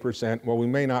 28%. Well, we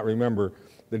may not remember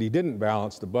that he didn't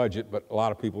balance the budget, but a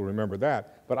lot of people remember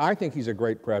that. But I think he's a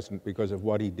great president because of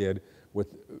what he did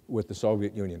with the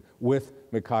Soviet Union, with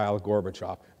Mikhail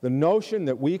Gorbachev. The notion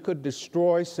that we could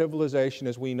destroy civilization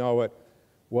as we know it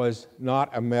was not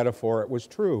a metaphor, it was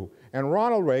true. And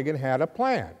Ronald Reagan had a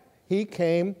plan. He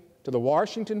came to the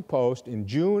Washington Post in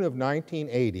June of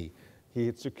 1980. He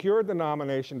had secured the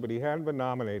nomination, but he hadn't been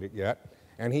nominated yet.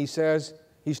 And he says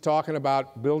he's talking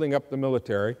about building up the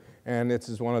military, and this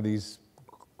is one of these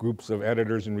groups of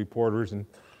editors and reporters, and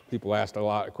people asked a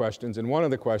lot of questions. And one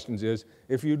of the questions is,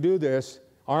 if you do this,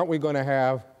 aren't we going to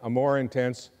have a more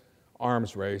intense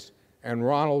arms race? And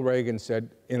Ronald Reagan said,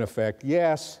 in effect,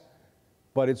 yes,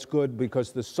 but it's good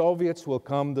because the Soviets will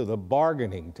come to the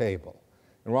bargaining table.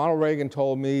 And Ronald Reagan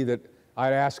told me that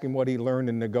I'd ask him what he learned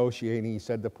in negotiating. He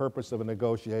said the purpose of a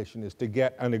negotiation is to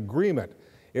get an agreement.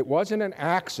 It wasn't an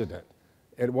accident.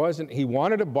 It wasn't, he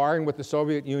wanted to bargain with the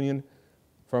Soviet Union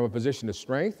from a position of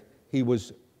strength. He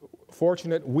was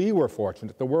fortunate, we were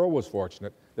fortunate, the world was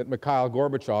fortunate that Mikhail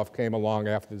Gorbachev came along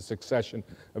after the succession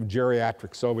of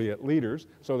geriatric Soviet leaders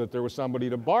so that there was somebody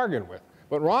to bargain with.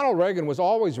 But Ronald Reagan was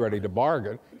always ready to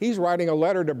bargain. He's writing a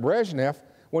letter to Brezhnev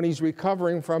when he's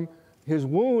recovering from his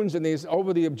wounds and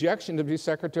over the objection of his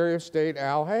Secretary of State,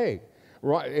 Al Haig.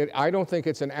 I don't think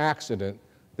it's an accident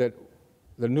that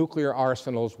the nuclear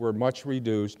arsenals were much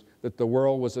reduced, that the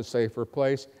world was a safer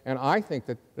place, and I think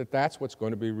that that's what's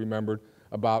going to be remembered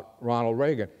about Ronald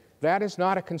Reagan. That is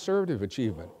not a conservative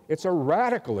achievement. It's a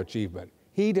radical achievement.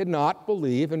 He did not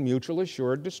believe in mutually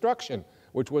assured destruction,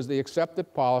 which was the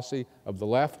accepted policy of the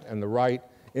left and the right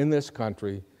in this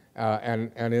country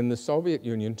and in the Soviet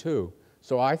Union too.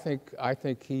 So I think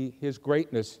his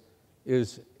greatness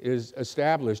is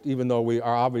established, even though we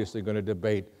are obviously going to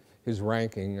debate his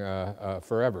ranking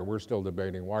forever. We're still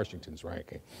debating Washington's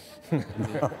ranking.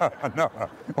 No.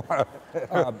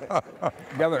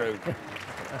 Governor,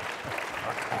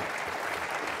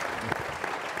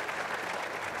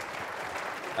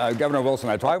 Governor Wilson,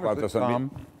 I talked about this. I'm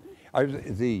going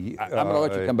to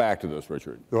let you come back to this,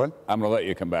 Richard. What? I'm going to let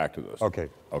you come back to this. Okay.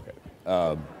 Okay.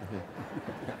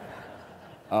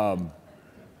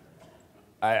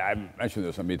 I mentioned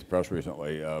this on Meet the Press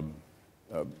recently.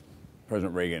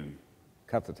 President Reagan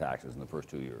cut the taxes in the first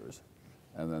 2 years,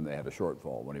 and then they had a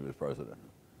shortfall when he was president,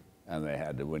 and they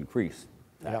had to increase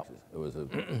taxes. Yep. It was a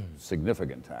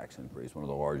significant tax increase, one of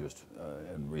the largest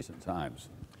in recent times.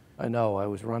 I know, I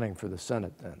was running for the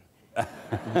Senate then.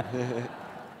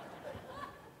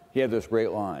 He had this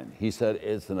great line. He said,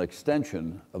 it's an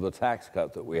extension of the tax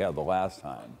cut that we had the last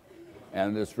time.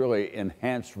 And it's really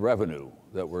enhanced revenue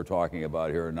that we're talking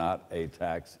about here, not a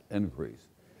tax increase.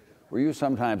 Were you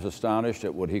sometimes astonished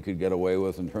at what he could get away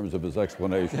with in terms of his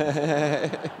explanation?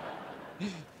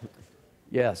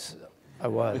 Yes, I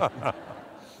was.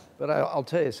 But I'll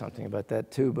tell you something about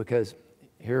that too, because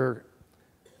here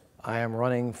I am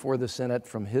running for the Senate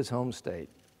from his home state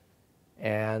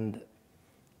and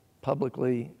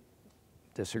publicly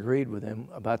disagreed with him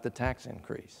about the tax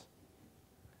increase,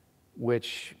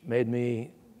 which made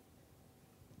me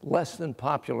less than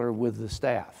popular with the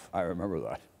staff. I remember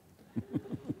that.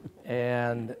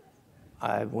 And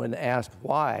when asked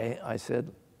why, I said,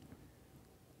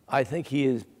 I think he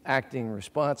is acting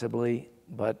responsibly,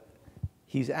 but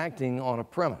he's acting on a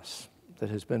premise that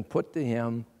has been put to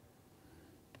him.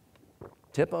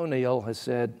 Tip O'Neill has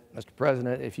said, Mr.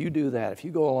 President, if you do that, if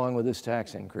you go along with this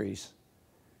tax increase,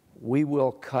 we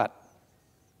will cut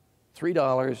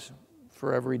 $3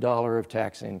 for every dollar of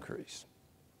tax increase.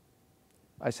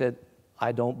 I said,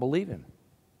 I don't believe him.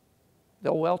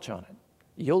 They'll welch on it.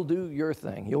 You'll do your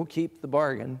thing. You'll keep the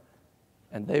bargain,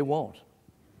 and they won't.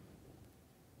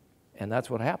 And that's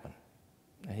what happened.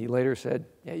 And he later said,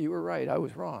 yeah, you were right. I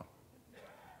was wrong.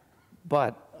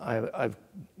 But I've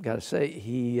got to say,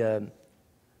 he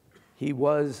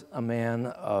was a man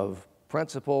of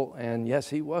principle, and yes,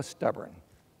 he was stubborn.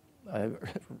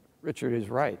 Richard is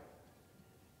right.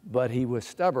 But he was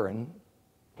stubborn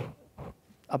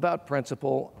about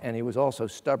principle, and he was also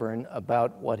stubborn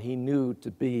about what he knew to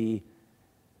be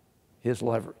his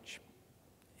leverage.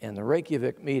 And the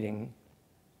Reykjavik meeting,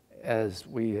 as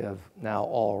we have now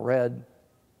all read,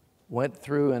 went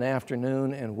through an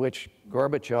afternoon in which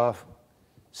Gorbachev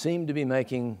seemed to be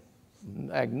making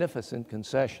magnificent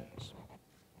concessions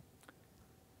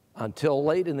until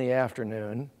late in the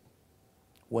afternoon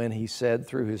when he said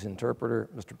through his interpreter,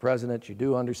 "Mr. President, you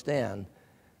do understand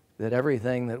that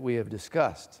everything that we have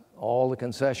discussed, all the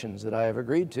concessions that I have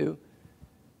agreed to,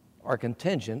 are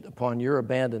contingent upon your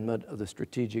abandonment of the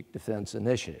Strategic Defense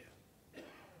Initiative."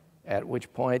 At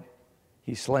which point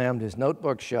he slammed his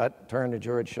notebook shut, turned to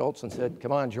George Shultz and said,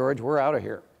 "Come on, George, we're out of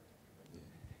here."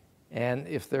 And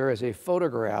if there is a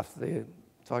photograph, they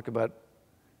talk about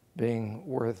being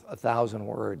worth 1,000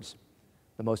 words,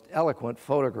 the most eloquent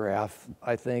photograph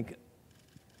I think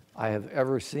I have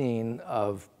ever seen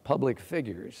of public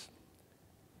figures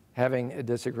having a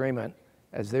disagreement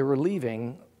as they were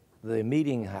leaving the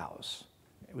meeting house.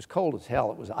 It was cold as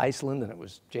hell. It was Iceland and it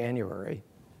was January.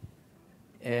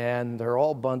 And they're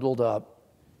all bundled up.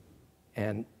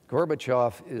 And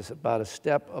Gorbachev is about a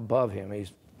step above him.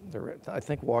 They're, I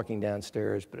think, walking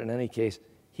downstairs, but in any case,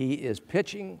 he is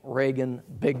pitching Reagan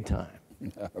big time.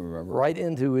 I remember. Right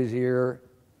into his ear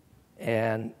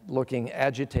and looking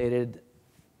agitated.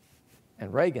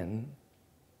 And Reagan,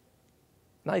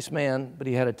 nice man, but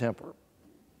he had a temper.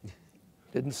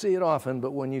 Didn't see it often,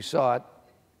 but when you saw it,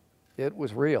 it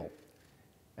was real.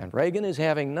 And Reagan is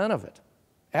having none of it,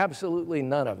 absolutely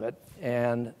none of it.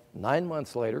 And 9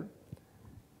 months later,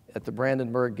 at the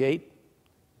Brandenburg Gate,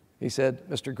 he said,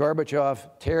 "Mr.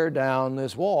 Gorbachev, tear down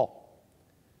this wall."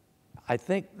 I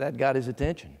think that got his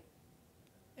attention.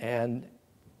 And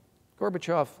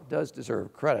Gorbachev does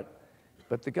deserve credit,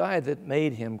 but the guy that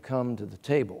made him come to the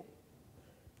table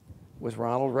was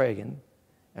Ronald Reagan,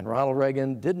 and Ronald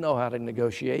Reagan did know how to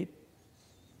negotiate.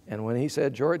 And when he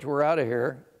said, "George, we're out of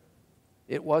here,"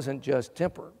 it wasn't just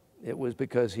temper. It was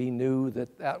because he knew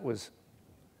that that was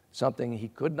something he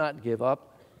could not give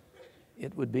up.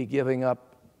 It would be giving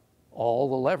up all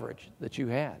the leverage that you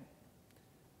had.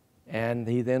 And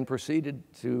he then proceeded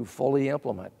to fully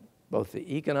implement both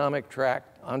the economic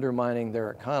tract undermining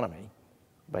their economy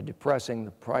by depressing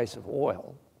the price of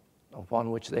oil,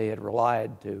 upon which they had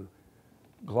relied to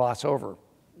gloss over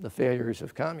the failures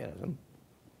of communism.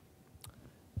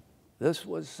 This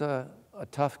was a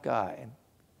tough guy,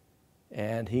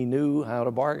 and he knew how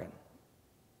to bargain.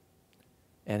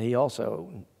 And he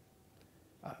also,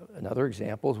 another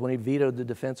example is when he vetoed the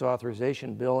defense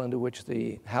authorization bill into which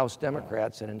the House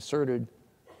Democrats had inserted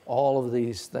all of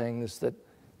these things that,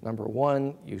 number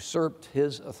one, usurped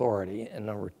his authority, and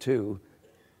number two,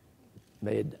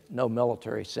 made no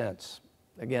military sense.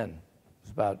 Again, it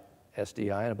was about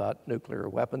SDI and about nuclear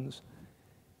weapons,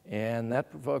 and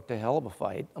that provoked a hell of a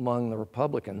fight among the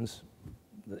Republicans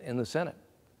in the Senate.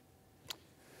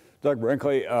 Doug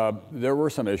Brinkley, there were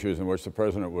some issues in which the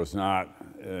president was not,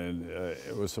 and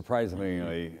it was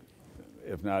surprisingly,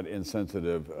 if not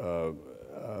insensitive,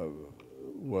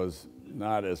 was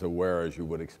not as aware as you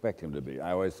would expect him to be.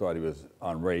 I always thought he was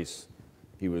on race.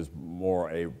 He was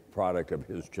more a product of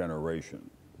his generation.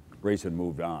 Race had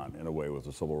moved on in a way with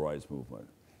the civil rights movement.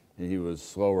 He was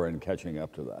slower in catching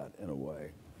up to that in a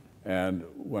way. And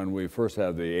when we first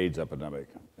had the AIDS epidemic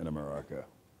in America,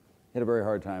 he had a very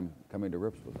hard time coming to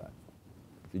grips with that.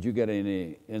 Did you get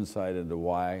any insight into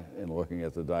why in looking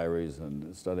at the diaries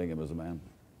and studying him as a man?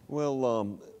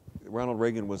 Well, Ronald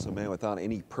Reagan was a man without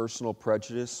any personal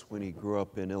prejudice. When he grew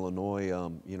up in Illinois,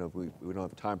 you know, we don't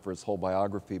have time for his whole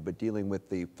biography, but dealing with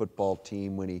the football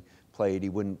team when he played, he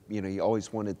wouldn't, you know, he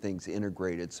always wanted things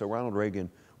integrated. So Ronald Reagan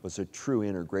was a true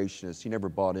integrationist. He never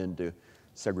bought into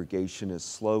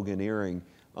segregationist sloganeering.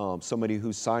 Somebody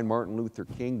who signed Martin Luther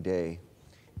King Day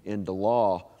into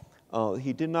law.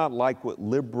 He did not like what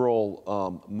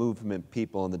liberal movement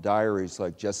people in the diaries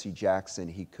like Jesse Jackson,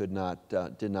 he did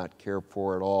not care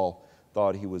for at all,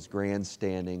 thought he was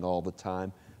grandstanding all the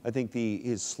time. I think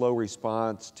his slow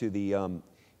response to the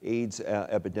AIDS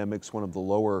epidemic's one of the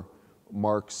lower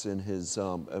marks in his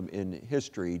in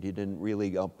history. He didn't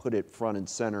really put it front and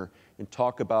center and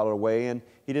talk about it away, and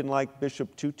he didn't like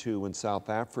Bishop Tutu in South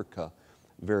Africa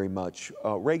very much.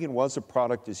 Reagan was a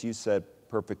product, as you said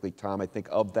perfectly, Tom, I think,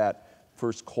 of that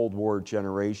first Cold War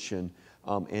generation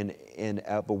and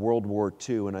the World War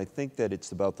II, and I think that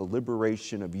it's about the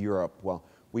liberation of Europe. Well,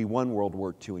 we won World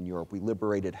War II in Europe. We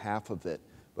liberated half of it,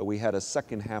 but we had a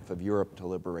second half of Europe to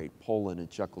liberate, Poland and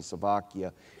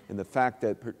Czechoslovakia, and the fact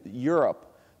that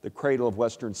Europe, the cradle of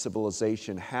Western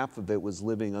civilization, half of it was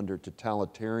living under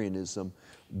totalitarianism,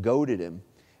 goaded him.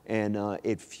 And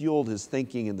it fueled his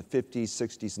thinking in the 50s,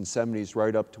 60s, and 70s,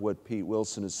 right up to what Pete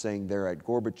Wilson is saying there at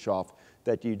Gorbachev,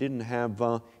 that you didn't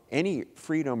have any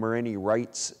freedom or any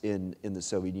rights in the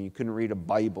Soviet Union. You couldn't read a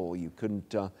Bible. You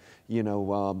couldn't,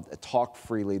 talk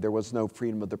freely. There was no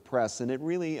freedom of the press. And it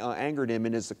really angered him.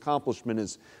 And his accomplishment,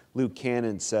 as Lou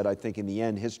Cannon said, I think in the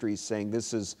end, history is saying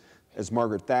this is, as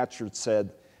Margaret Thatcher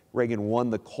said, Reagan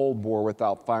won the Cold War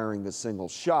without firing a single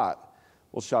shot.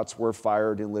 Well, shots were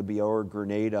fired in Libya or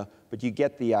Grenada, but you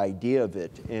get the idea of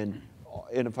it. And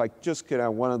if I just could add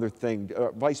one other thing,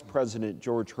 Vice President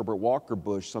George Herbert Walker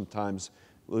Bush sometimes,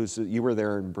 you were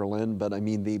there in Berlin, but I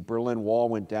mean the Berlin Wall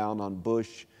went down on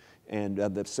Bush, and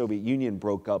the Soviet Union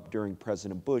broke up during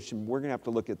President Bush. And we're going to have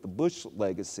to look at the Bush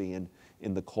legacy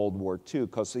in the Cold War too,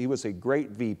 because he was a great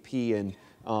VP and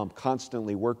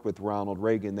constantly worked with Ronald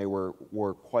Reagan. They were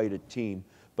quite a team.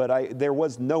 But there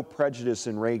was no prejudice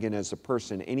in Reagan as a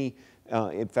person.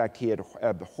 In fact, he had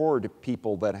abhorred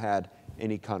people that had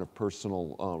any kind of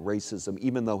personal racism,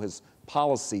 even though his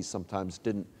policy sometimes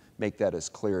didn't make that as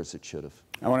clear as it should have.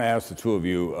 I want to ask the two of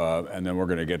you, and then we're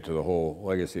going to get to the whole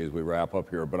legacy as we wrap up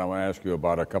here, but I want to ask you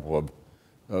about a couple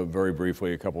of, very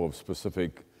briefly, a couple of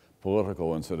specific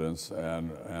political incidents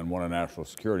and one a national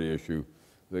security issue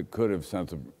that could have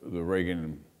sent the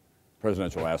Reagan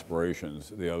presidential aspirations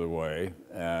the other way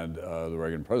and the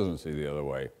Reagan presidency the other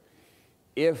way.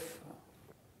 If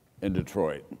in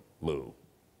Detroit, Lou,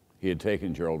 he had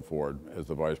taken Gerald Ford as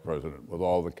the vice president with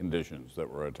all the conditions that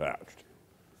were attached,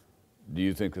 do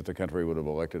you think that the country would have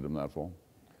elected him that fall?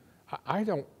 I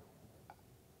don't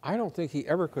think he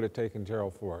ever could have taken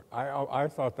Gerald Ford. I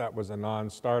thought that was a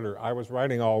non-starter. I was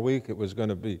writing all week it was going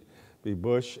to be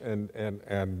Bush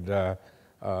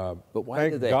but why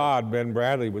thank God Ben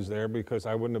Bradley was there, because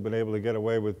I wouldn't have been able to get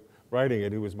away with writing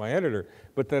it. He was my editor.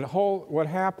 But what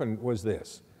happened was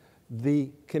this. The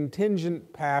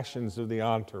contingent passions of the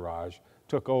entourage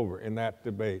took over in that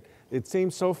debate. It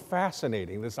seemed so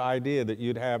fascinating, this idea that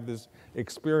you'd have this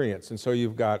experience. And so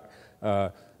you've got,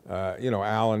 Alan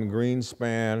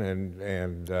Greenspan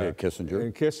and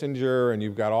Kissinger, and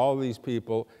you've got all these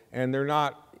people, and they're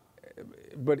not,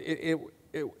 but it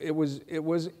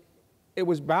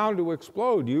was bound to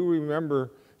explode. You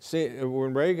remember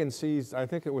when Reagan sees, I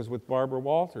think it was with Barbara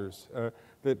Walters,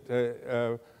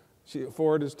 that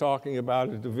Ford is talking about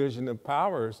a division of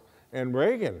powers, and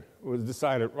Reagan was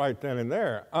decided right then and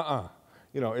there,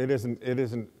 it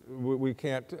isn't, we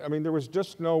can't, I mean, there was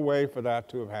just no way for that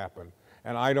to have happened.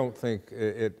 And I don't think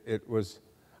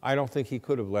I don't think he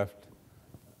could have left,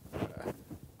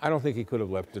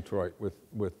 Detroit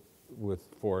with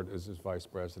Ford as his vice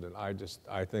president. I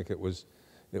think it was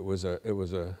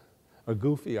a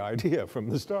goofy idea from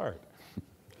the start.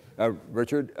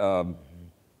 Richard,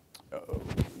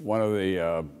 one of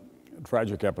the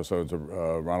tragic episodes of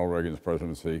Ronald Reagan's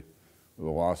presidency was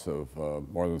the loss of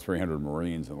more than 300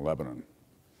 Marines in Lebanon.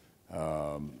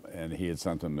 And he had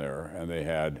sent them there, and they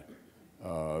had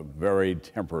very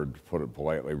tempered, to put it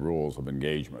politely, rules of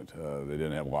engagement. They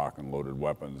didn't have lock and loaded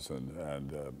weapons, and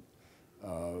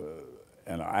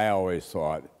I always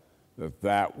thought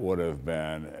that would have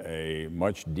been a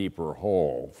much deeper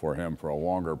hole for him for a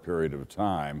longer period of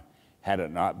time had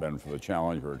it not been for the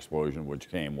Challenger explosion, which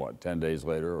came, 10 days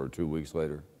later or 2 weeks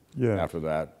later after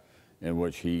that, in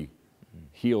which he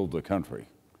healed the country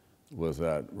with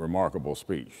that remarkable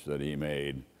speech that he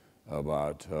made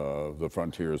about the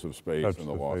frontiers of space and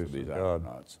the loss of these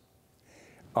astronauts.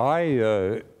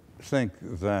 I think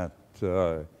that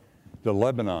the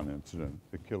Lebanon incident,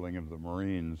 the killing of the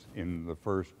Marines in the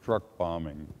first truck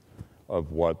bombing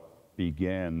of what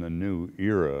began the new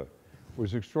era,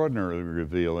 was extraordinarily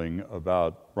revealing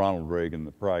about Ronald Reagan,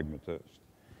 the pragmatist.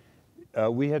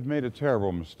 We had made a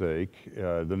terrible mistake.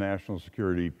 The national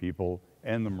security people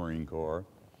and the Marine Corps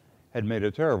had made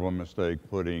a terrible mistake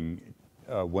putting,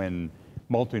 when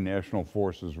multinational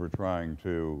forces were trying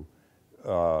to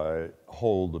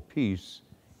hold the peace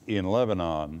in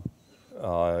Lebanon,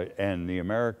 and the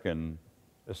American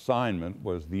assignment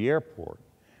was the airport.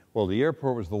 Well, the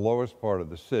airport was the lowest part of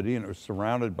the city, and it was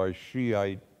surrounded by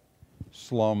Shiite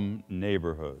slum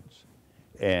neighborhoods.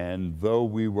 And though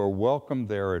we were welcomed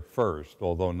there at first,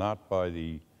 although not by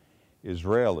the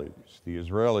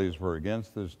Israelis were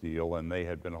against this deal, and they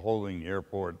had been holding the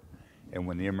airport, and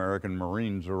when the American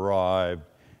Marines arrived,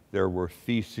 there were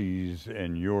feces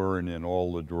and urine in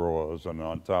all the drawers and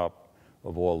on top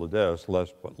of all the desks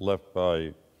left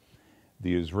by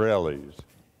the Israelis.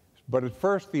 But at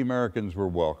first the Americans were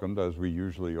welcomed, as we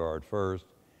usually are at first,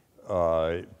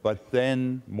 but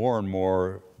then more and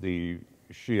more the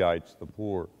Shiites, the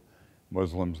poor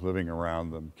Muslims living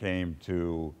around them, came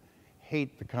to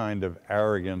hate the kind of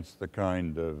arrogance, the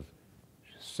kind of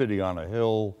city on a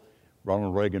hill.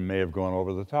 Ronald Reagan may have gone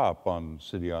over the top on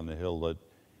City on the Hill, that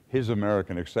his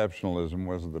American exceptionalism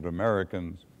was that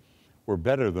Americans were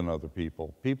better than other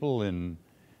people. People in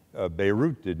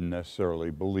Beirut didn't necessarily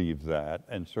believe that,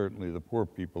 and certainly the poor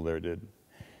people there didn't.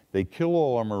 They kill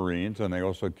all our Marines, and they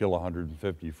also kill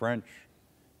 150 French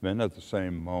men at the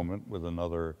same moment with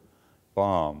another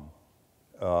bomb.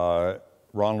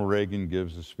 Ronald Reagan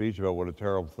gives a speech about what a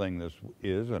terrible thing this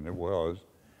is, and it was,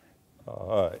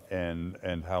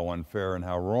 and how unfair and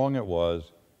how wrong it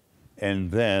was, and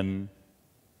then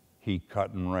he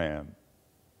cut and ran.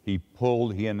 He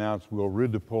announced, we'll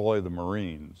redeploy the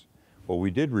Marines. Well,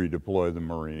 we did redeploy the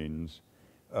Marines.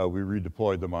 We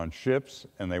redeployed them on ships,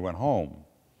 and they went home.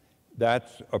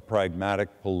 That's a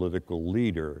pragmatic political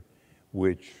leader,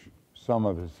 which some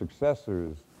of his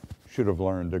successors should have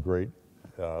learned a great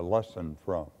lesson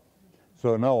from.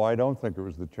 So no, I don't think it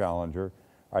was the Challenger.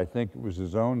 I think it was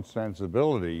his own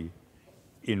sensibility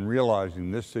in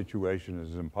realizing this situation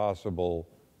is impossible,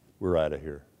 we're out of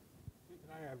here.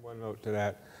 Can I add one note to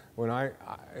that? When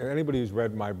anybody who's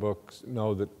read my books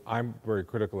know that I'm very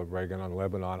critical of Reagan on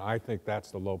Lebanon. I think that's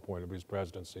the low point of his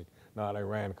presidency, not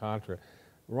Iran-Contra.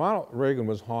 Ronald Reagan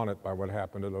was haunted by what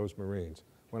happened to those Marines.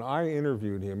 When I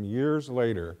interviewed him years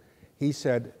later, he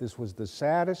said, this was the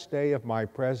saddest day of my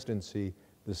presidency,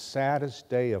 the saddest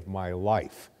day of my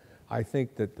life. I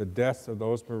think that the death of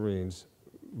those Marines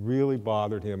really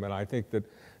bothered him, and I think that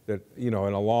you know,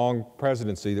 in a long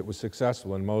presidency that was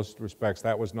successful in most respects,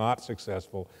 that was not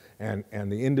successcul, and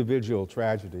the individual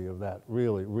tragedy of that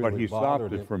really bothered him. But he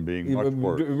stopped it from being much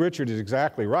worse. Richard is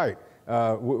exactly right.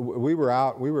 We were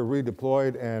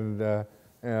redeployed,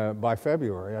 and by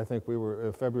February, I think we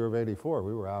were, February of '84,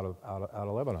 we were out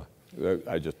of Lebanon.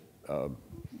 I just,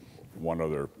 one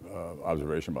other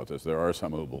observation about this. There are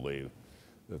some who believe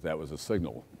that that was a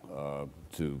signal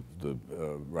to the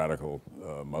radical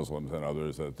Muslims and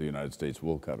others that the United States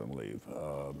will cut and leave.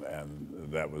 And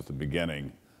that was the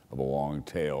beginning of a long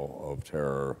tail of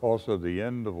terror. Also, the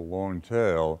end of a long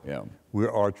tail, yeah.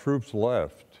 Our troops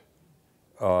left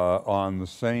on the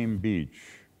same beach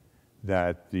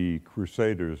that the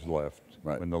Crusaders left,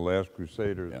 right. When the last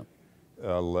Crusaders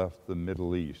yeah. left the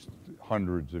Middle East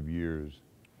hundreds of years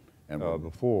and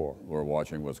before. We're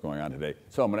watching what's going on today.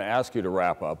 So I'm going to ask you to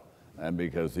wrap up, and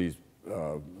because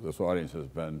this audience has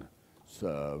been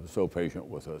so patient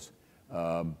with us,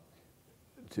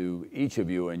 to each of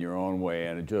you in your own way,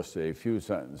 and in just a few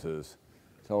sentences,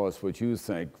 tell us what you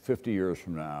think 50 years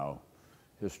from now,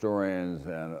 historians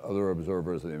and other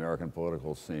observers of the American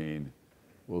political scene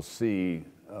will see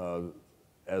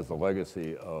as the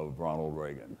legacy of Ronald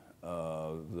Reagan,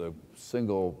 the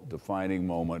single defining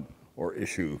moment or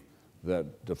issue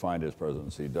that defined his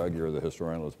presidency. Doug, you're the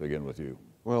historian. Let's begin with you.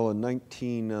 Well, in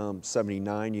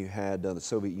 1979, you had the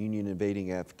Soviet Union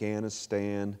invading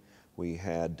Afghanistan. We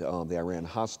had the Iran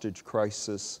hostage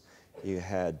crisis. You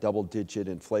had double-digit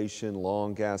inflation,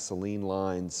 long gasoline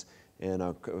lines, and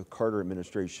a Carter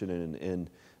administration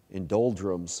in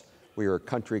doldrums. We were a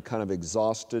country kind of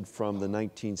exhausted from the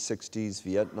 1960s,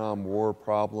 Vietnam War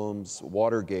problems,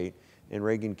 Watergate, and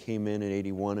Reagan came in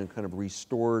 '81 and kind of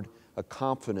restored a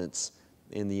confidence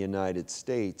in the United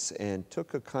States and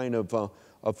took a kind of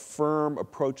a firm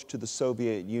approach to the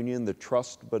Soviet Union, the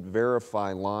trust but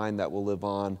verify line that will live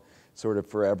on sort of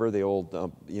forever, the old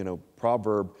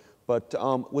proverb, but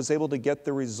was able to get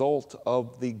the result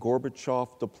of the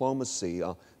Gorbachev diplomacy,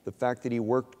 the fact that he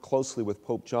worked closely with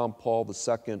Pope John Paul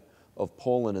II of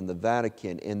Poland and the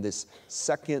Vatican in this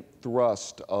second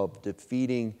thrust of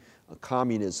defeating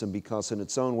communism, because in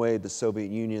its own way, the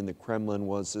Soviet Union, the Kremlin,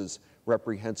 was as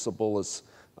reprehensible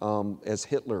as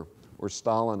Hitler or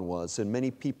Stalin was. And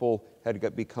many people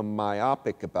had become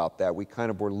myopic about that. We kind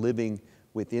of were living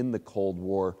within the Cold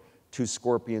War, two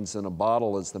scorpions in a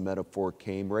bottle, as the metaphor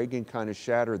came. Reagan kind of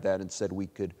shattered that and said we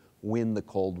could win the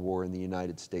Cold War, and the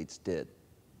United States did.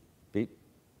 Pete?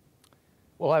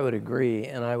 Well, I would agree,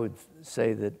 and I would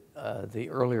say that the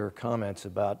earlier comments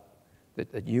about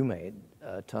that you made,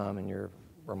 Tom, in your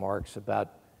remarks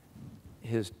about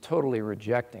his totally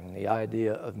rejecting the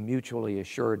idea of mutually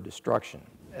assured destruction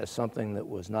as something that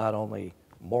was not only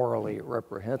morally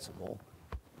reprehensible,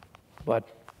 but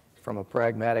from a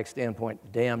pragmatic standpoint,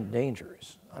 damn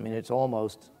dangerous. I mean, it's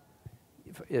almost,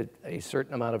 a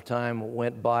certain amount of time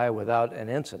went by without an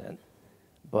incident,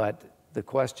 but the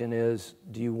question is,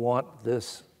 do you want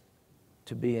this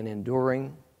to be an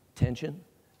enduring tension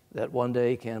that one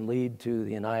day can lead to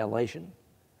the annihilation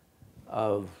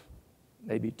of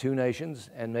maybe two nations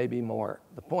and maybe more?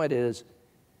 The point is,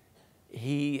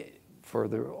 he, for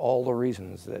all the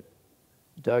reasons that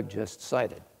Doug just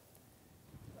cited,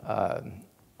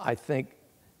 I think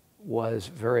was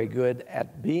very good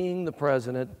at being the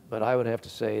president, but I would have to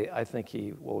say I think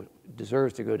he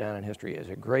deserves to go down in history as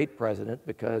a great president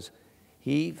because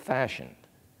he fashioned,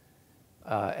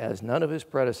 as none of his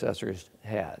predecessors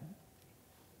had,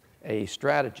 a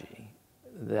strategy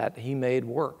that he made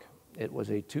work. It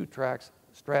was a two-track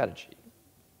strategy.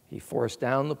 He forced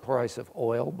down the price of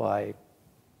oil by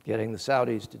getting the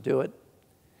Saudis to do it.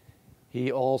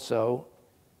 He also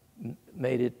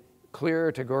made it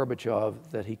clear to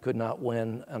Gorbachev that he could not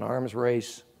win an arms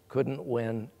race, couldn't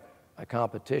win a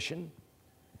competition,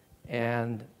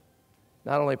 and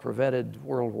not only prevented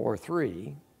World War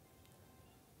III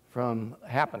from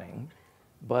happening,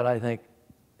 but I think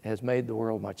has made the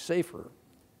world much safer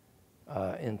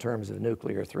in terms of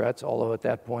nuclear threats, although at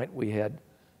that point we had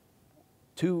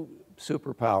two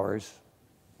superpowers.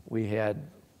 We had,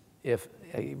 if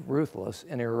a ruthless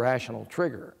and irrational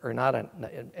trigger, or not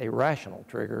a rational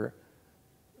trigger,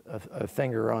 a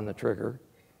finger on the trigger,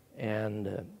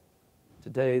 and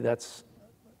today that's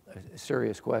a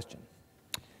serious question.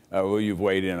 Well, you've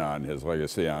weighed in on his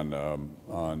legacy and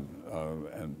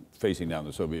facing down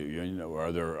the Soviet Union.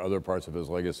 Are there other parts of his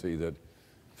legacy that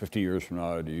 50 years from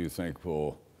now do you think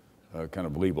will kind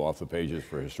of leap off the pages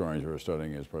for historians who are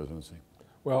studying his presidency?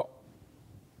 Well,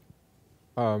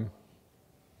 a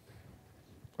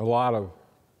lot of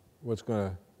what's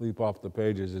going to leap off the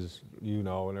pages is,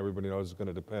 and everybody knows, is going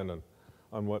to depend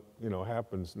on what,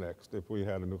 happens next. If we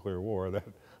had a nuclear war, that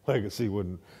legacy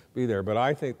wouldn't be there. But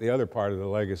I think the other part of the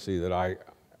legacy that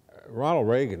Ronald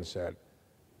Reagan said,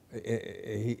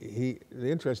 the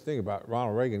interesting thing about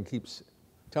Ronald Reagan keeps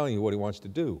telling you what he wants to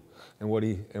do and what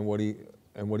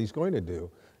he's going to do.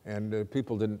 And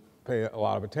people didn't pay a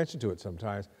lot of attention to it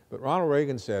sometimes. But Ronald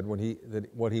Reagan said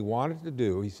that what he wanted to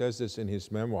do, he says this in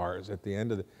his memoirs at the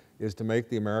end of is to make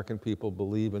the American people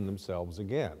believe in themselves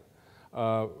again.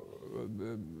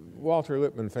 Walter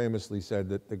Lippmann famously said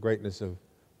that the greatness of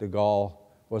de Gaulle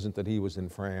wasn't that he was in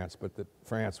France, but that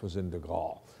France was in de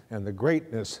Gaulle. And the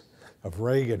greatness of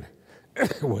Reagan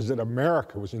was that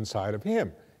America was inside of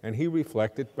him. And he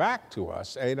reflected back to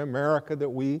us an America that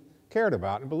we cared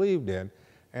about and believed in.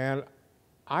 And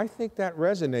I think that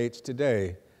resonates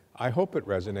today. I hope it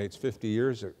resonates 50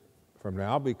 years from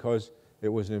now, because it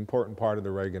was an important part of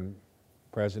the Reagan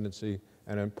presidency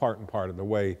and an important part of the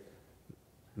way,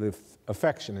 the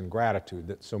affection and gratitude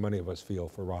that so many of us feel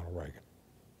for Ronald Reagan.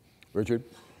 Richard?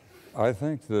 I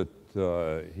think that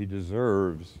he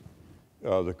deserves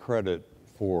the credit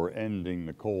for ending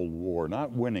the Cold War,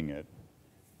 not winning it,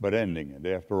 but ending it.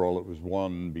 After all, it was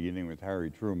won, beginning with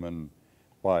Harry Truman,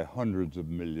 by hundreds of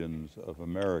millions of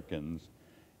Americans.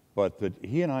 But that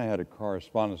he and I had a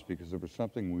correspondence because there was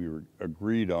something we were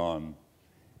agreed on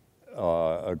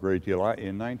a great deal.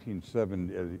 In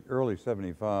 1970, early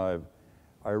 75,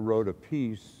 I wrote a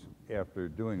piece after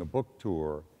doing a book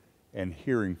tour and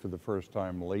hearing for the first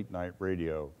time late night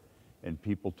radio and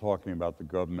people talking about the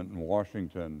government in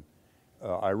Washington.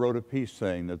 I wrote a piece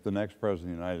saying that the next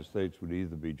president of the United States would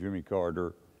either be Jimmy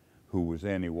Carter, who was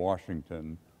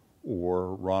anti-Washington,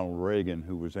 or Ronald Reagan,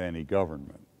 who was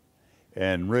anti-government.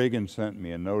 And Reagan sent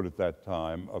me a note at that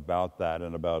time about that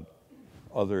and about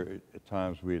other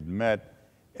times we had met.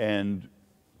 And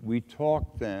we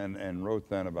talked then and wrote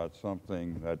then about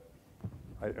something that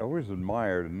I always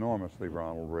admired enormously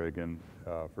Ronald Reagan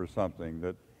for something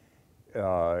that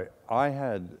I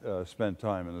had spent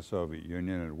time in the Soviet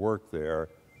Union and worked there.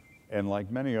 And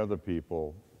like many other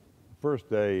people, first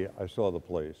day I saw the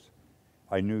place,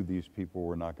 I knew these people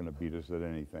were not going to beat us at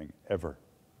anything, ever.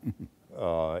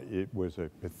 It was a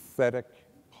pathetic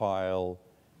pile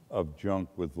of junk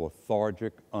with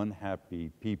lethargic,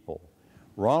 unhappy people.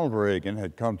 Ronald Reagan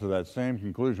had come to that same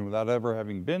conclusion without ever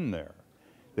having been there,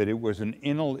 that it was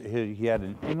he had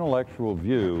an intellectual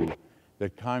view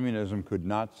that communism could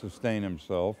not sustain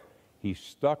himself. He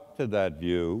stuck to that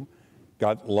view,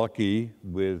 got lucky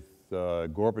with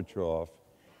Gorbachev,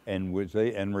 and was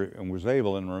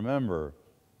able, and remember,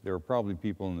 there are probably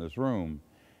people in this room,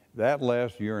 that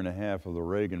last year and a half of the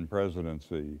Reagan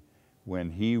presidency,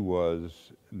 when he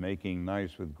was making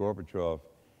nice with Gorbachev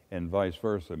and vice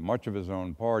versa, much of his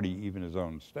own party, even his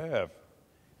own staff,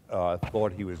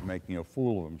 thought he was making a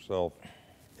fool of himself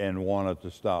and wanted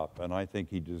to stop. And I think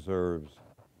he deserves,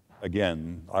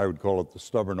 again, I would call it the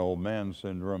stubborn old man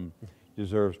syndrome,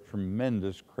 deserves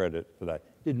tremendous credit for that.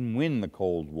 Didn't win the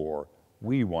Cold War.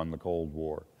 We won the Cold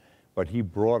War. But he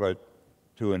brought it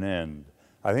to an end.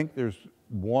 I think there's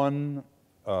one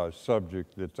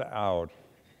subject that's out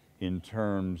in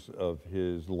terms of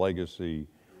his legacy,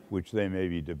 which they may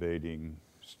be debating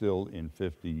still in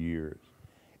 50 years.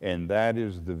 And that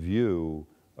is the view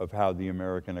of how the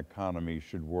American economy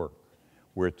should work,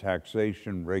 where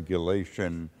taxation,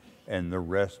 regulation, and the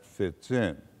rest fits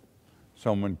in.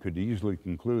 Someone could easily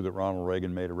conclude that Ronald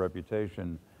Reagan made a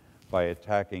reputation by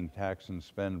attacking tax and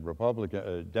spend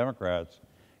Democrats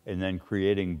and then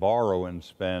creating borrow and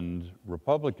spend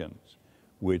Republicans,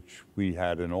 which we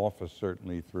had in office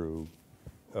certainly through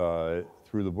the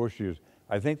Bush years.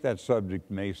 I think that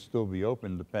subject may still be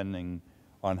open depending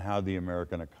on how the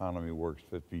American economy works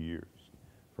 50 years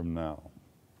from now.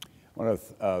 I want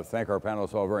to thank our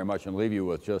panelists all very much and leave you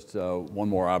with just one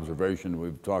more observation.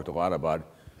 We've talked a lot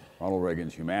about Ronald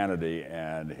Reagan's humanity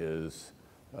and his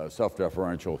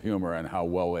self-deferential humor and how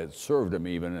well it served him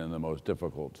even in the most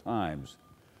difficult times.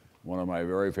 One of my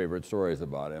very favorite stories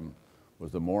about him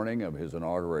was the morning of his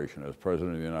inauguration as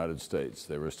President of the United States.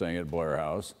 They were staying at Blair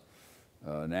House.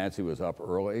 Nancy was up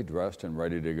early, dressed and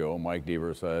ready to go. Mike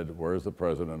Deaver said, "Where's the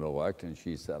president-elect?" And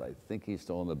she said, "I think he's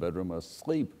still in the bedroom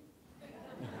asleep."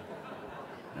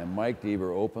 And Mike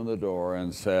Deaver opened the door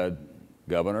and said,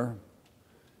 "Governor,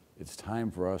 it's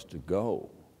time for us to go.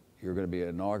 You're going to be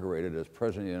inaugurated as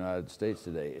President of the United States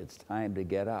today. It's time to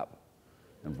get up."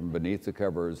 And from beneath the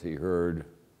covers, he heard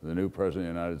the new President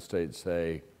of the United States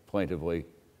say plaintively,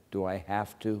 "Do I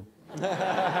have to?"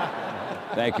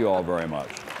 Thank you all very much.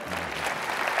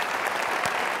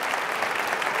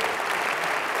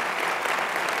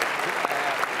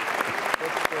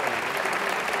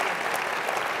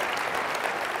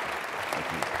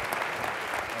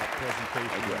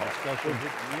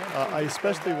 I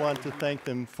especially want to thank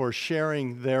them for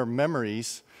sharing their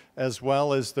memories as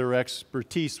well as their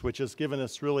expertise, which has given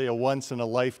us really a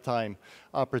once-in-a-lifetime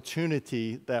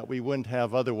opportunity that we wouldn't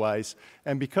have otherwise.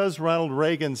 And because Ronald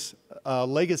Reagan's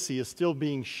legacy is still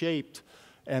being shaped,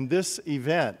 and this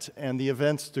event and the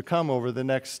events to come over the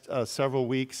next several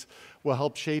weeks will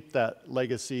help shape that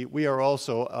legacy, we are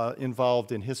also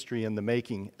involved in history in the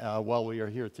making while we are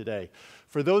here today.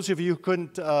 For those of you who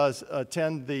couldn't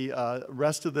attend the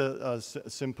rest of the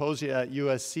symposia at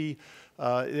USC,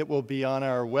 it will be on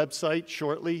our website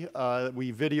shortly.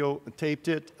 We videotaped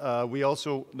it.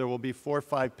 There will be 4 or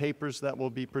 5 papers that will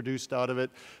be produced out of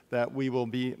it that we will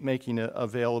be making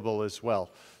available as well.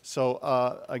 So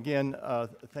again,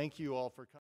 thank you all for coming.